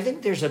 I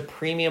think there's a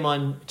premium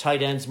on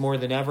tight ends more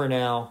than ever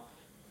now.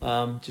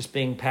 Just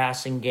being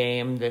passing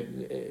game,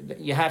 that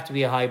you have to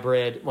be a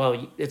hybrid.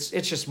 Well, it's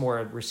just more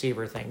a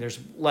receiver thing. There's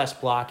less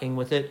blocking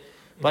with it,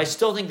 but I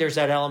still think there's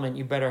that element.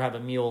 You better have a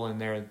mule in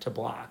there to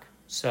block.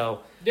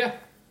 So Yeah.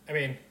 I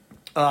mean...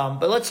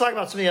 but let's talk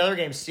about some of the other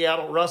games.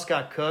 Seattle, Russ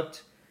got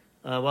cooked.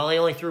 Well, he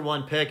only threw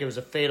one pick. It was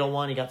a fatal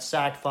one. He got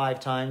sacked 5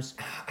 times.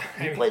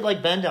 He played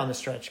like Ben down the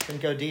stretch.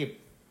 Couldn't go deep.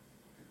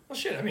 Well,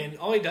 shit. I mean,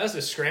 all he does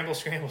is scramble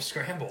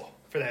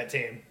for that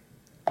team.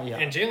 Yeah.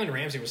 And Jalen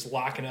Ramsey was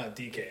locking up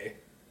DK.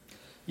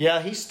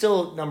 Yeah, he's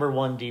still number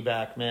 1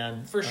 D-back,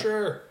 man. For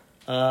sure.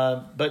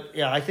 But,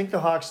 yeah, I think the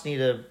Hawks need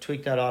to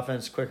tweak that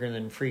offense quicker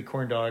than free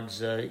corn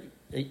dogs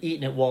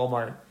eating at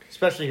Walmart,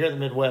 especially here in the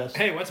Midwest.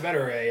 Hey, what's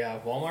better, a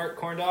Walmart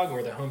corn dog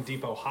or the Home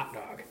Depot hot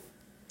dog?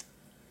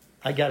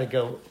 I got to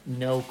go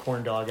no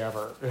corn dog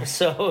ever.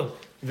 So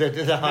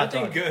the hot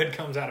Nothing dog. good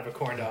comes out of a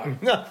corn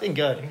dog. Nothing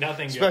good.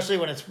 Nothing good. Especially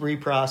when it's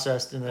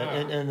reprocessed in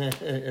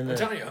the... I'm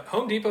telling you,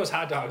 Home Depot's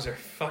hot dogs are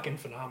fucking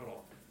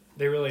phenomenal.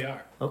 They really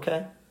are.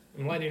 Okay.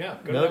 I'm letting you know.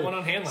 Go to that one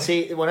on Hanley.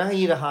 See, when I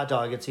eat a hot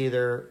dog, it's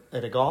either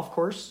at a golf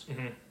course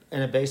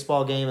and a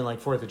baseball game and like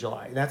 4th of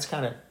July. That's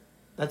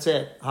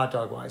it, hot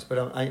dog wise.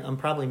 But I'm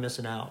probably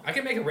missing out. I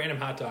can make a random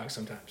hot dog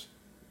sometimes.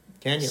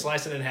 Can you?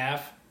 Slice it in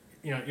half.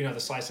 You know the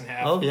slice in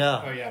half. Oh,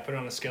 yeah. Oh yeah. Put it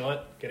on a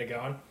skillet. Get it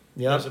going.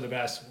 Yep. Those are the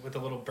best with a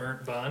little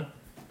burnt bun.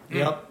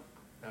 Yep.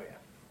 Oh yeah.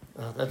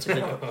 Oh, that's a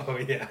good one. Oh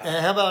yeah.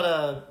 And how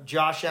about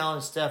Josh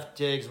Allen, Steph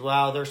Diggs?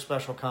 Wow, their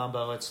special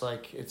combo. It's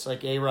like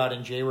A-Rod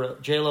and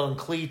J-Lo and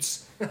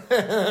cleats.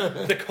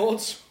 The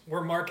Colts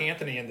were Mark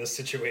Anthony in this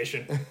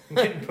situation,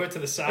 getting put to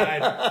the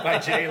side by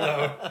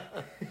J-Lo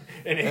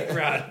and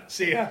A-Rod.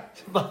 See ya.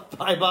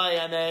 Bye-bye,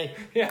 M.A.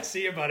 Yeah,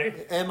 see ya, buddy.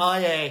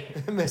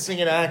 M.I.A. Missing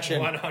in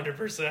action.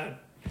 100%.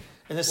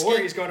 And the Or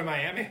he's going to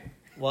Miami.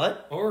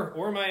 What?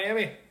 Or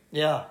Miami.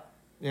 Yeah.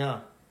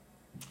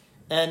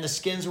 And the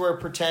Skins were a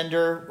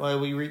pretender. Well,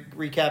 we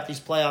recap these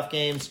playoff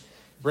games.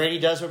 Brady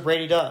does what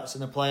Brady does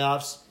in the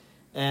playoffs.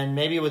 And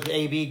maybe with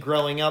AB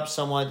growing up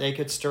somewhat, they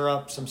could stir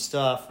up some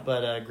stuff.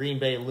 But Green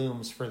Bay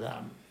looms for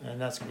them.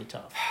 And that's going to be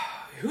tough.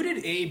 Who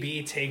did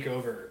AB take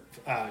over?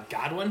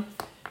 Godwin?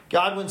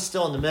 Godwin's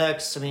still in the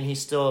mix. I mean,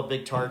 he's still a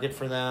big target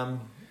for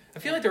them. I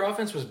feel like their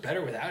offense was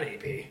better without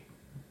AB.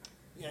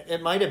 Yeah,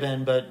 it might have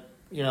been, but,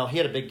 he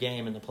had a big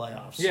game in the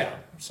playoffs. Yeah.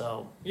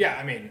 So. Yeah,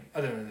 I mean,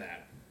 other than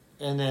that.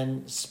 And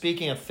then,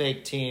 speaking of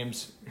fake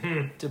teams,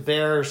 the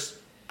Bears,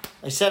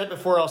 I said it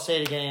before, I'll say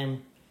it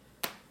again.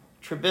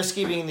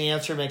 Trubisky being the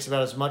answer makes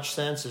about as much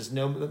sense as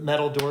no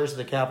metal doors at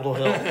the Capitol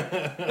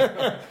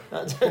Hill.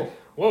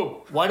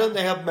 Whoa. Why don't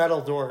they have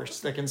metal doors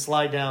that can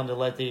slide down to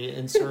let the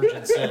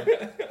insurgents in?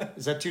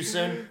 Is that too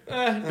soon?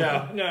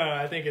 No,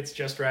 I think it's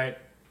just right.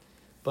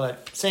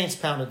 But Saints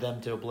pounded them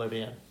to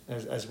oblivion,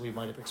 as we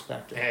might have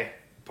expected. Hey,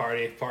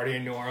 party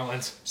in New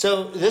Orleans.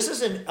 So this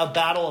isn't a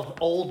battle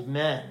of old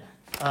men.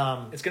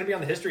 It's going to be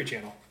on the History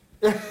Channel.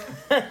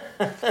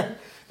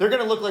 They're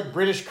going to look like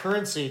British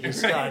currency,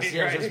 these guys.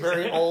 Right, Just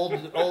very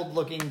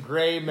old-looking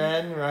gray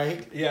men,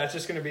 right? Yeah, it's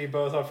just going to be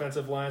both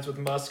offensive lines with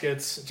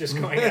muskets just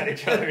going at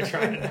each other,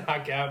 trying to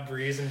knock out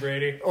Breeze and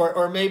Brady.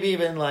 Or maybe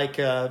even like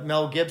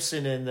Mel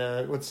Gibson in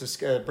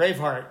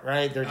Braveheart,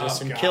 right? They're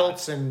just in God.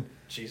 kilts and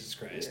Jesus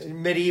Christ.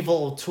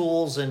 medieval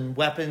tools and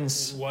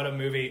weapons. What a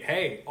movie.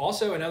 Hey,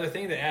 also another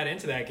thing to add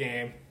into that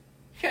game,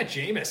 you got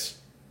Jameis.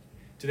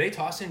 Do they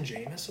toss in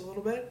Jameis a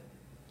little bit?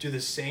 Do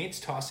the Saints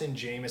toss in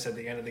Jameis at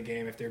the end of the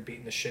game if they're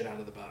beating the shit out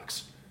of the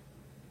Bucs?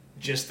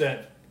 Just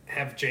to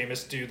have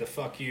Jameis do the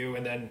fuck you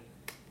and then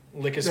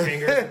lick his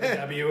fingers at the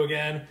W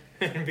again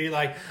and be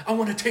like, I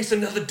want to taste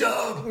another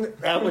dub.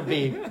 That would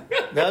be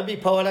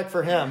poetic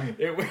for him.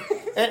 It would.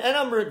 And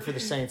I'm rooting for the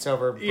Saints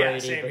over Brady. Yeah,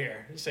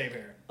 same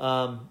here.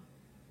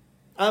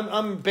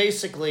 I'm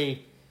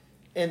basically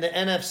in the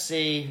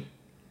NFC.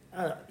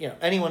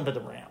 Anyone but the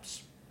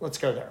Rams. Let's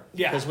go there.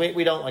 Yeah. Because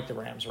we don't like the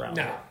Rams around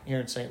No.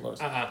 here in St. Louis.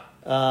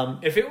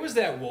 If it was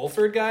that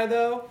Wolford guy,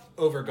 though,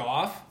 over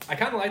Goff, I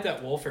kind of like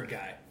that Wolford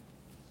guy.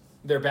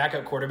 Their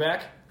backup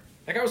quarterback.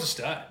 That guy was a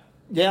stud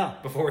Yeah.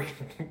 before he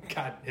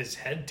got his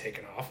head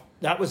taken off.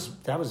 That was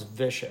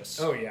vicious.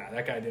 Oh, yeah.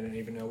 That guy didn't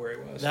even know where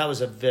he was. That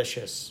was a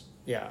vicious,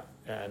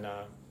 and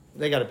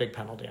they got a big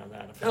penalty on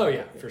that. Oh,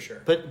 yeah, for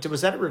sure. But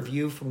was that a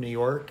review from New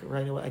York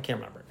right away? I can't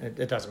remember.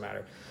 It doesn't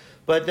matter.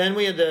 But then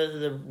we had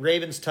the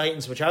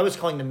Ravens-Titans, which I was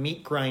calling the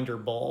meat grinder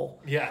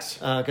bowl. Yes.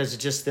 Because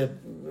it's just the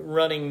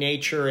running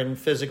nature and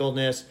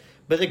physicalness.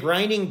 But the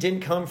grinding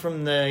didn't come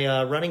from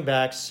the running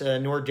backs,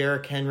 nor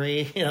Derrick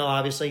Henry,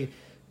 obviously,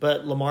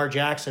 but Lamar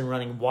Jackson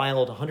running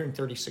wild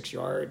 136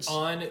 yards.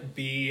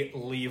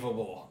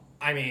 Unbelievable.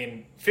 I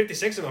mean,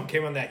 56 of them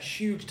came on that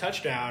huge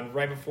touchdown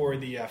right before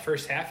the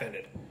first half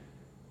ended.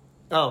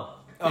 Oh,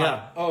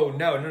 yeah.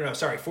 No.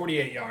 Sorry,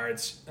 48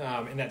 yards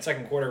in that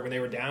second quarter when they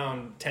were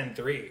down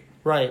 10-3.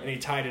 Right. And he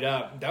tied it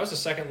up. That was the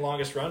second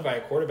longest run by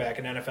a quarterback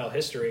in NFL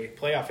history,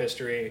 playoff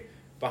history,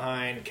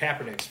 behind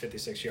Kaepernick's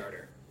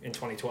 56-yarder in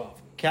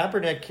 2012.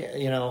 Kaepernick,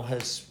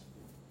 has,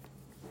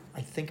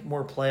 I think,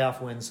 more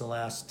playoff wins the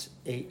last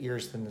 8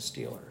 years than the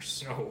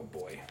Steelers. Oh,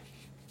 boy.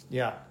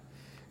 Yeah.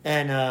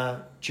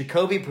 And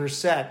Jacoby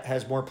Brissett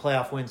has more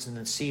playoff wins than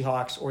the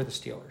Seahawks or the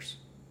Steelers.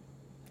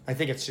 I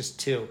think it's just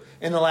 2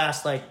 in the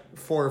last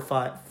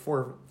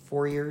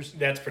 4 years.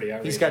 That's pretty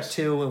outrageous. He's got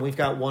 2, and we've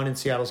got 1, and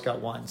Seattle's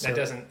got 1. So.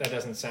 That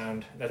doesn't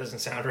sound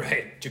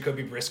right.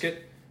 Jacoby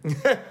Brisket.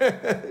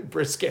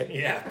 Brisket.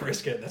 Yeah,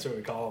 Brisket. That's what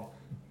we call him.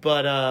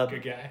 But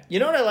good guy. You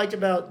know what I liked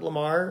about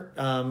Lamar?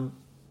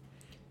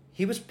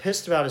 He was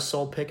pissed about his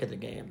sole pick of the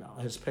game,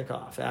 though. His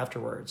pickoff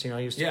afterwards. He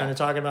was kind of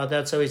talking about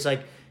that. So he's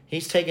like,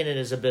 he's taking it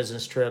as a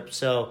business trip.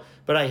 So,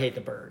 but I hate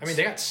the Birds. I mean,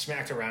 they got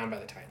smacked around by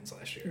the Titans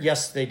last year.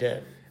 Yes, they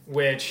did.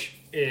 Which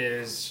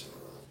is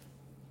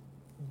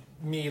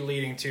me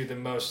leading to the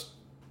most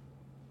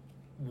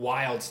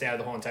wild stat of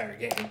the whole entire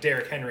game.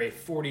 Derrick Henry,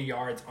 40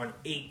 yards on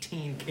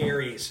 18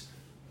 carries.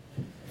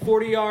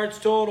 40 yards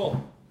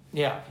total.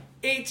 Yeah.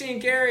 18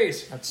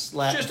 carries. That's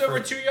Latin just over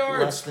 2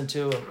 yards. Less than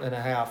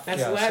 2.5.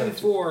 That's Latin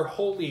for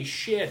holy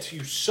shit,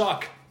 you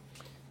suck.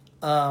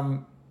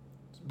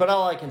 But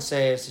all I can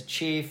say is the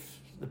Chiefs,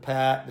 the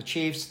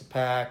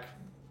Pack,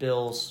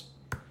 Bills.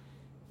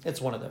 It's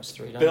one of those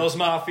 3. Bills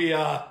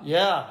Mafia.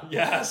 Yeah.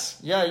 Yes.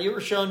 Yeah, you were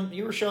showing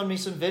me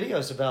some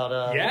videos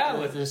about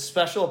with this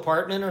special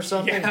apartment or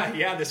something.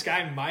 Yeah, this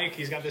guy Mike,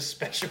 he's got this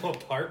special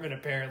apartment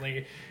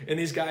apparently. And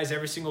these guys,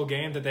 every single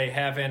game that they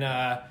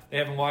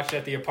haven't watched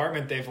at the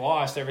apartment, they've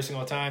lost every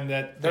single time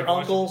that their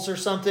uncles or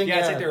something.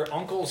 Yeah, it's like their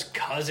uncle's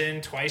cousin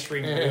twice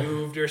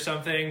removed or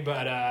something.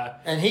 But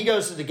and he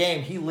goes to the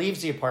game. He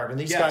leaves the apartment.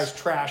 These guys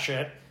trash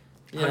it.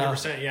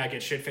 100%. Yeah,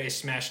 get shit faced,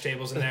 smash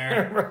tables in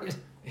there. Right.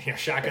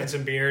 Shotguns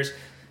and beers.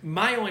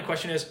 My only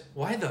question is,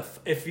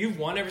 if you've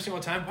won every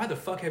single time, why the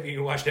fuck have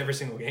you watched every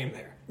single game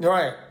there?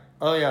 Right.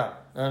 Oh, yeah.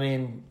 I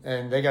mean,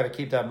 and they got to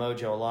keep that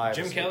mojo alive.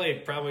 Jim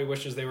Kelly probably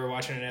wishes they were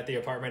watching it at the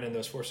apartment in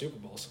those 4 Super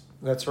Bowls.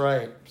 That's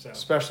right. So.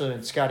 Especially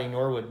when Scotty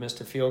Norwood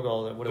missed a field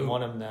goal that would have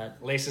won him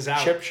that laces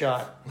out chip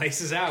shot.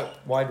 Laces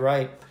out. Wide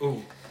right.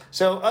 Ooh.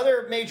 So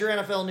other major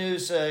NFL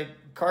news,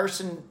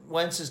 Carson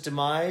Wentz's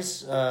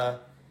demise.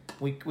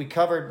 We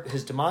covered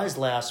his demise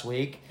last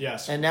week.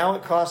 Yes. And now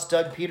it costs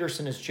Doug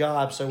Peterson his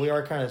job, so we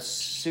are kind of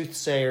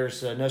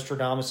soothsayers,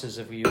 Nostradamuses,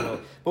 if you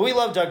will. But we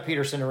love Doug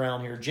Peterson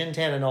around here. Gin,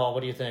 tan, and all. What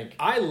do you think?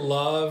 I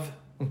love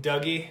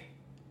Dougie.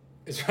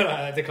 Is what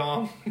I like to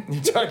call him.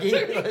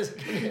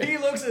 Dougie? he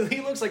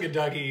looks like a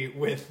Dougie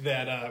with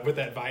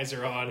that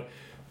visor on.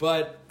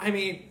 But, I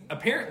mean,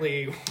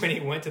 apparently when he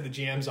went to the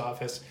GM's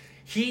office,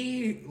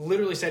 he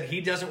literally said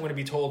he doesn't want to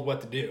be told what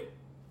to do.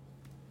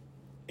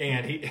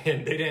 And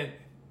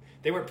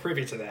they weren't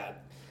privy to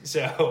that.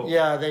 So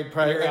yeah, they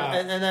probably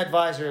and that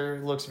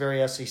visor looks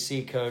very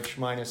SEC coach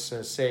minus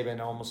Saban.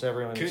 Almost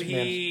everyone. Could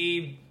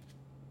he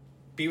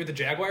be with the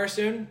Jaguars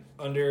soon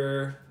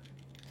under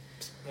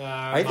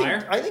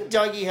Meyer? I think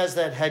Dougie has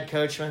that head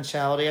coach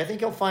mentality. I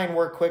think he'll find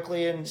work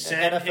quickly in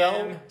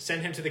NFL.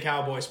 Send him to the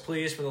Cowboys,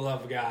 please, for the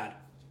love of God.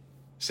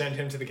 Send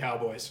him to the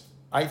Cowboys.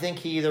 I think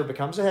he either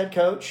becomes a head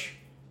coach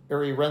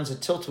or he runs a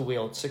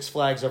tilt-a-wheel at Six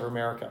Flags Over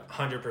America.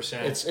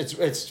 100%.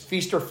 It's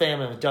feast or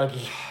famine with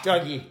Dougie.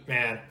 Dougie.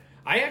 Man,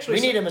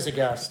 we need him as a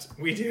guest.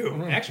 We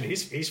do. Actually,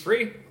 he's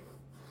free.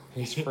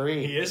 He's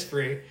free. He is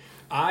free.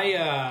 I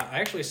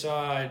actually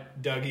saw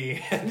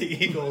Dougie and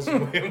the Eagles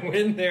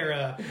win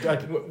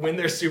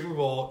their Super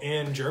Bowl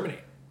in Germany.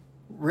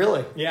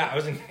 Really? Yeah, I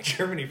was in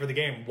Germany for the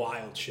game.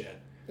 Wild shit.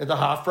 At the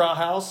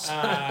Hofbrauhaus?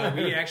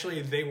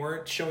 They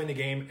weren't showing the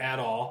game at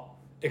all,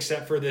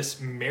 except for this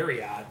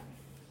Marriott.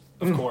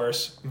 Of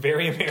course,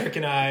 very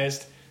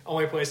Americanized.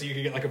 Only place that you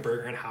could get like a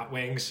burger and hot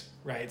wings,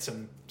 right?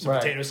 Some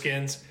potato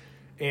skins,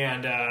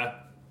 and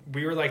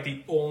we were like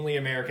the only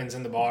Americans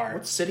in the bar.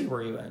 What city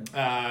were you in?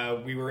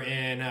 We were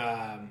in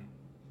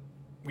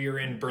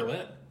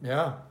Berlin.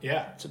 Yeah,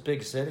 yeah, it's a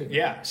big city.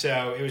 Yeah,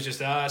 so it was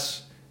just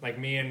us, like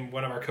me and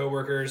one of our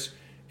coworkers,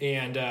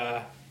 and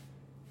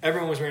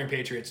everyone was wearing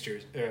Patriots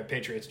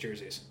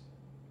jerseys.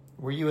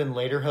 Were you in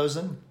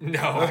Lederhosen?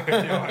 No,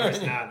 I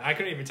was not. I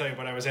couldn't even tell you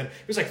what I was in. It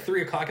was like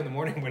 3:00 in the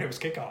morning when it was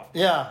kickoff.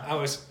 Yeah. I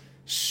was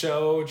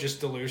so just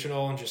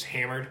delusional and just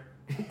hammered.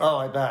 Oh,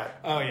 I bet.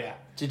 Oh, yeah.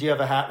 Did you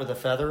have a hat with a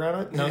feather on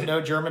it? No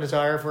German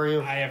attire for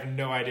you? I have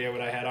no idea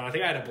what I had on. I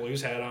think I had a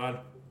Blues hat on.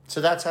 So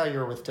that's how you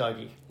were with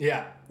Dougie.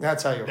 Yeah.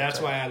 That's how you were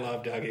That's with Dougie. why I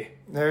love Dougie.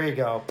 There you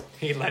go.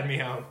 He led me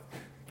home.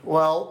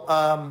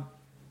 Well,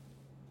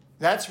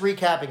 that's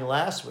recapping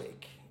last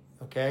week,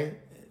 okay?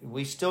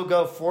 We still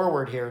go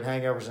forward here at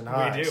Hangovers and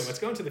Highs. We do. Let's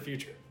go into the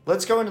future.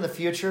 Let's go into the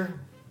future.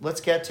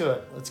 Let's get to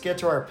it. Let's get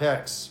to our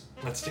picks.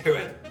 Let's do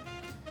it.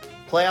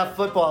 Playoff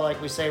football,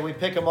 like we say, we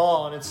pick them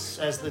all, and it's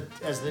as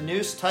the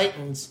noose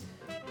tightens,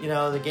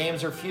 the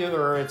games are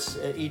fewer. It's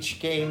each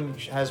game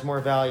has more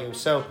value.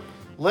 So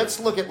let's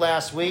look at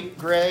last week.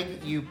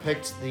 Greg, you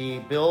picked the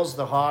Bills,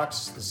 the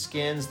Hawks, the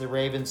Skins, the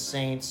Ravens,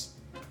 Saints,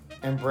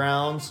 and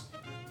Browns,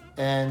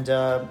 and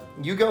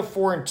you go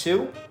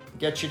 4-2,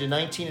 gets you to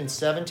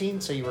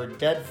 19-17. So you were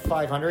dead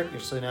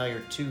 500. So now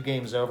you're 2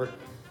 games over.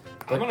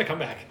 I'm gonna come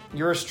back.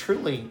 Yours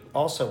truly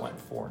also went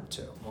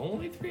 4-2.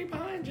 Only 3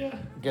 behind you.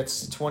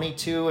 Gets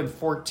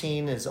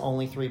 22-14, is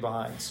only 3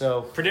 behind.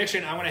 So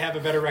Prediction: I'm gonna have a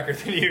better record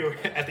than you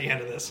at the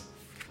end of this.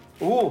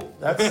 ooh,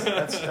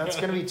 that's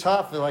gonna be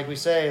tough. Like we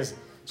say, is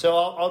so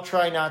I'll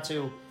try not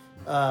to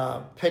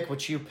pick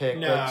what you pick.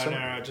 No, but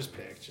no, just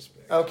pick.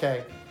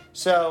 Okay,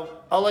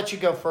 so I'll let you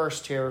go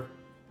first here.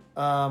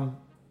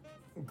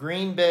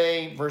 Green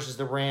Bay versus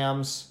the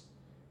Rams.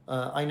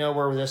 I know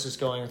where this is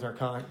going with our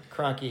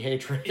Kroenke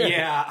hatred.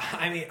 Yeah,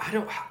 I mean,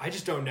 I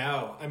just don't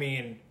know. I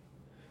mean,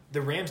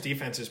 the Rams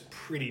defense is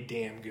pretty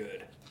damn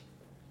good.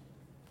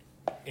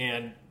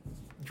 And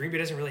Green Bay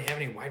doesn't really have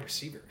any wide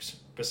receivers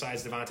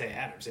besides Devontae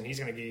Adams, and he's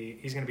gonna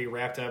be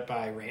wrapped up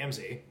by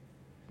Ramsey.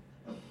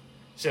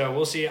 So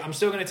we'll see. I'm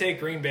still gonna take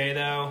Green Bay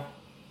though.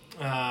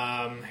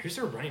 Who's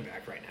their running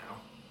back right now?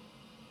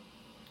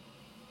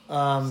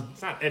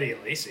 It's not Eddie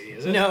Lacy,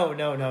 is it? No.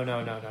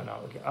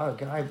 Oh,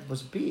 guy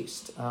was a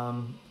beast.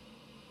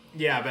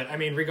 Yeah, but I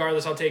mean,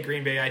 regardless, I'll take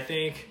Green Bay. I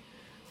think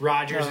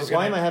Rodgers is.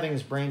 Why am I having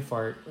this brain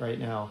fart right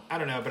now? I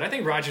don't know, but I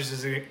think Rodgers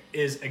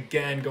is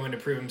again going to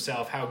prove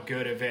himself how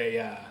good of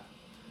a.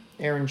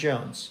 Aaron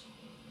Jones.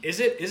 Is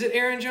it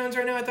Aaron Jones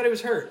right now? I thought he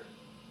was hurt.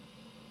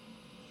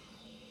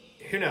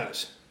 Who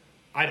knows?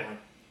 I don't.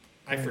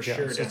 I Aaron for Jones.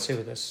 sure don't. Let's see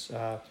what this.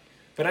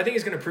 But I think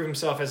he's going to prove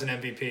himself as an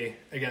MVP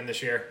again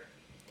this year.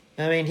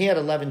 I mean, he had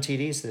 11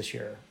 TDs this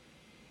year.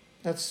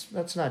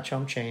 That's not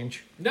chump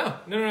change. No,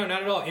 not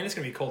at all. And it's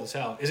going to be cold as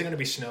hell. Is it going to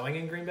be snowing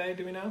in Green Bay?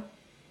 Do we know?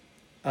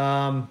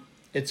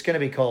 It's going to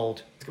be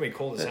cold. It's going to be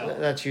cold as hell.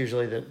 That's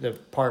usually the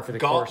par for the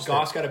course.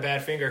 Goff's got a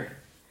bad finger.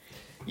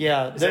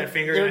 Yeah, that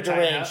finger they're gonna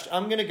tighten deranged.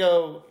 I'm going to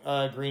go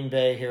Green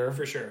Bay here.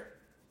 For sure.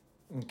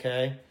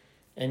 Okay.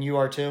 And you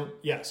are too?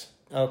 Yes.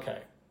 Okay.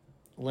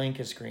 Link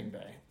is Green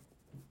Bay.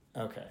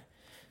 Okay.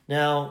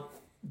 Now,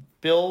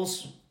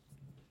 Bills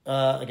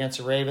against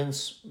the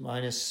Ravens,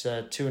 minus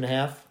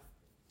 2.5.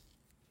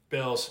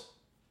 Bills.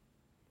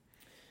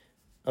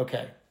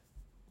 Okay.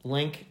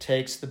 Link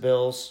takes the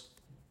Bills.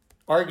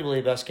 Arguably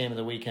the best game of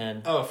the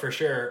weekend. Oh, for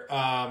sure.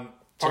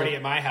 Party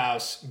at my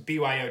house,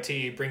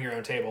 BYOT, bring your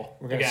own table.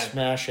 We're going to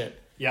smash it.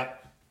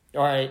 Yep.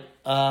 All right.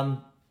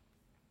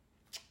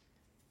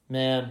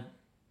 Man,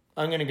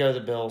 I'm going to go the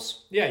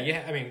Bills.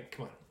 Yeah. I mean,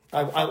 come on.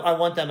 I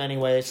want them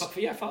anyways.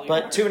 Follow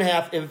but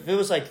 2.5. If it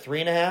was like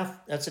 3.5,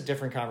 that's a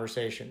different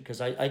conversation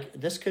because I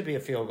this could be a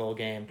field goal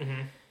game.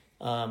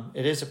 Mm-hmm.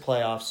 It is a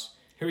playoffs.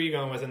 Who are you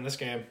going with in this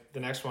game?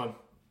 The next one.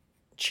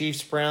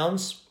 Chiefs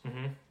Browns.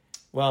 Mm-hmm.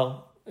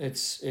 Well,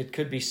 it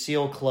could be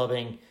seal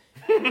clubbing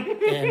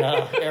in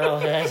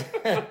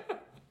Arrowhead.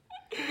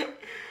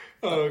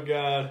 Oh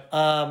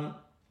God.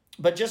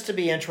 But just to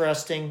be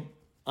interesting,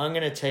 I'm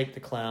going to take the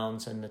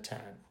Clowns and the 10.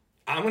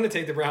 I'm going to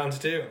take the Browns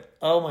too.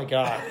 Oh my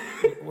God,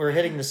 we're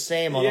hitting the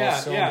same on all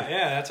cylinders.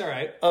 Yeah. That's all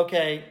right.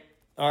 Okay,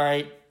 all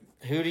right.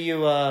 Who do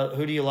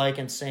you like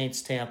in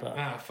Saints Tampa?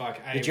 Ah, fuck.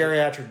 The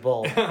geriatric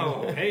bull.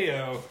 Oh,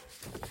 heyo.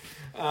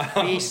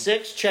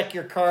 B6. Check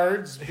your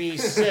cards.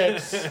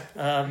 B6.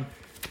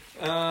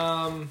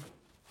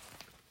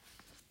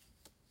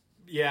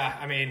 Yeah.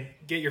 I mean,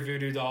 get your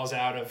voodoo dolls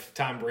out of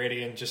Tom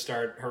Brady and just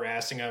start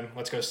harassing him.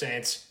 Let's go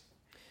Saints.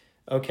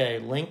 Okay,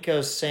 Link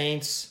goes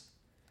Saints.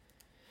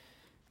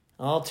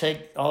 I'll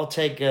take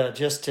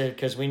just to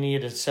because we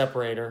need a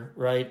separator,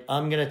 right?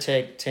 I'm gonna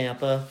take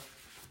Tampa.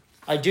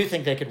 I do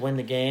think they could win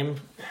the game.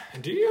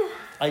 Do you?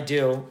 I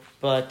do,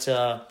 but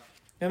I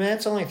mean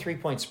it's only a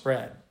 3-point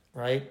spread,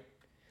 right?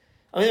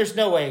 I mean, there's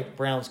no way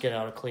Browns get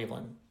out of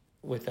Cleveland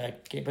with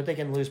that game, but they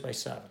can lose by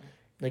 7.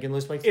 They can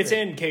lose by 3. It's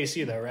in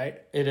KC though,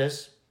 right? It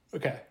is.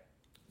 Okay.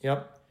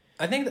 Yep.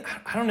 I think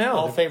I don't know.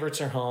 All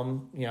favorites are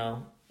home. You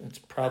know, it's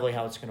probably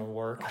how it's going to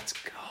work. Let's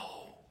go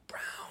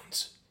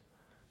Browns.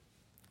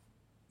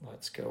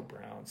 Let's go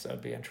Browns.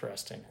 That'd be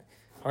interesting.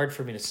 Hard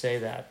for me to say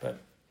that, but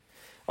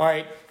all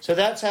right. So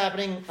that's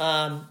happening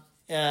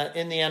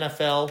in the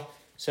NFL.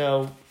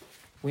 So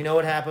we know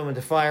what happened with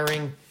the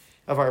firing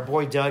of our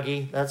boy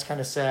Dougie. That's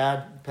kind of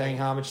sad. Paying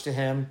homage to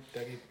him.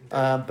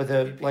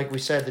 But like we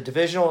said, the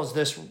divisional is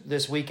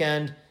this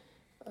weekend.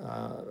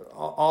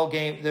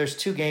 There's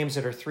 2 games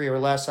that are 3 or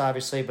less,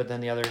 obviously, but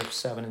then the other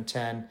 7 and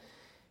 10.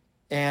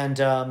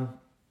 And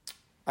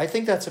I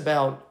think that's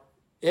about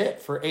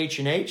it for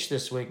H&H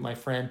this week, my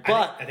friend.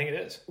 But I think it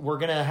is. We're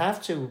going to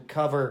have to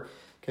cover,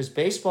 because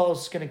baseball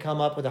is going to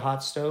come up with a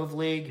hot stove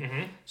league.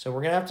 Mm-hmm. So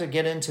we're going to have to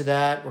get into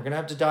that. We're going to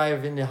have to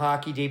dive into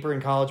hockey deeper in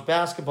college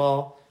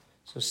basketball.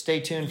 So stay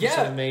tuned for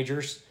some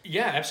majors.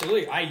 Yeah,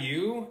 absolutely.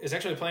 IU is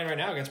actually playing right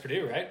now against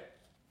Purdue, right?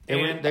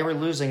 They were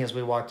losing as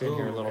we walked in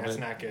here a little that's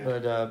bit. not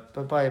good.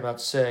 But by about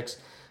 6.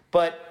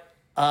 But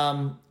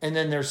and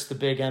then there's the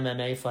big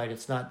MMA fight.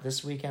 It's not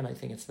this weekend. I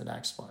think it's the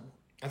next one.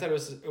 I thought it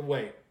was.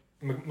 Wait.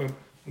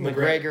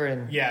 McGregor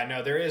and Yeah,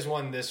 no, there is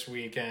one this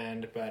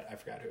weekend, but I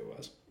forgot who it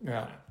was.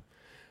 yeah.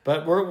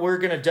 But we're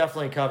going to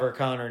definitely cover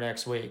Conor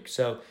next week.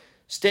 So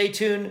stay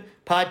tuned,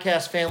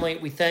 podcast family.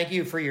 We thank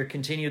you for your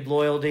continued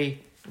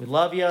loyalty. We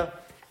love you,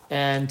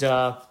 and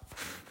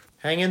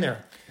hang in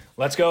there.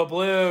 Let's go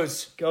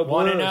Blues. Go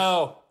Blues.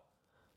 1-0.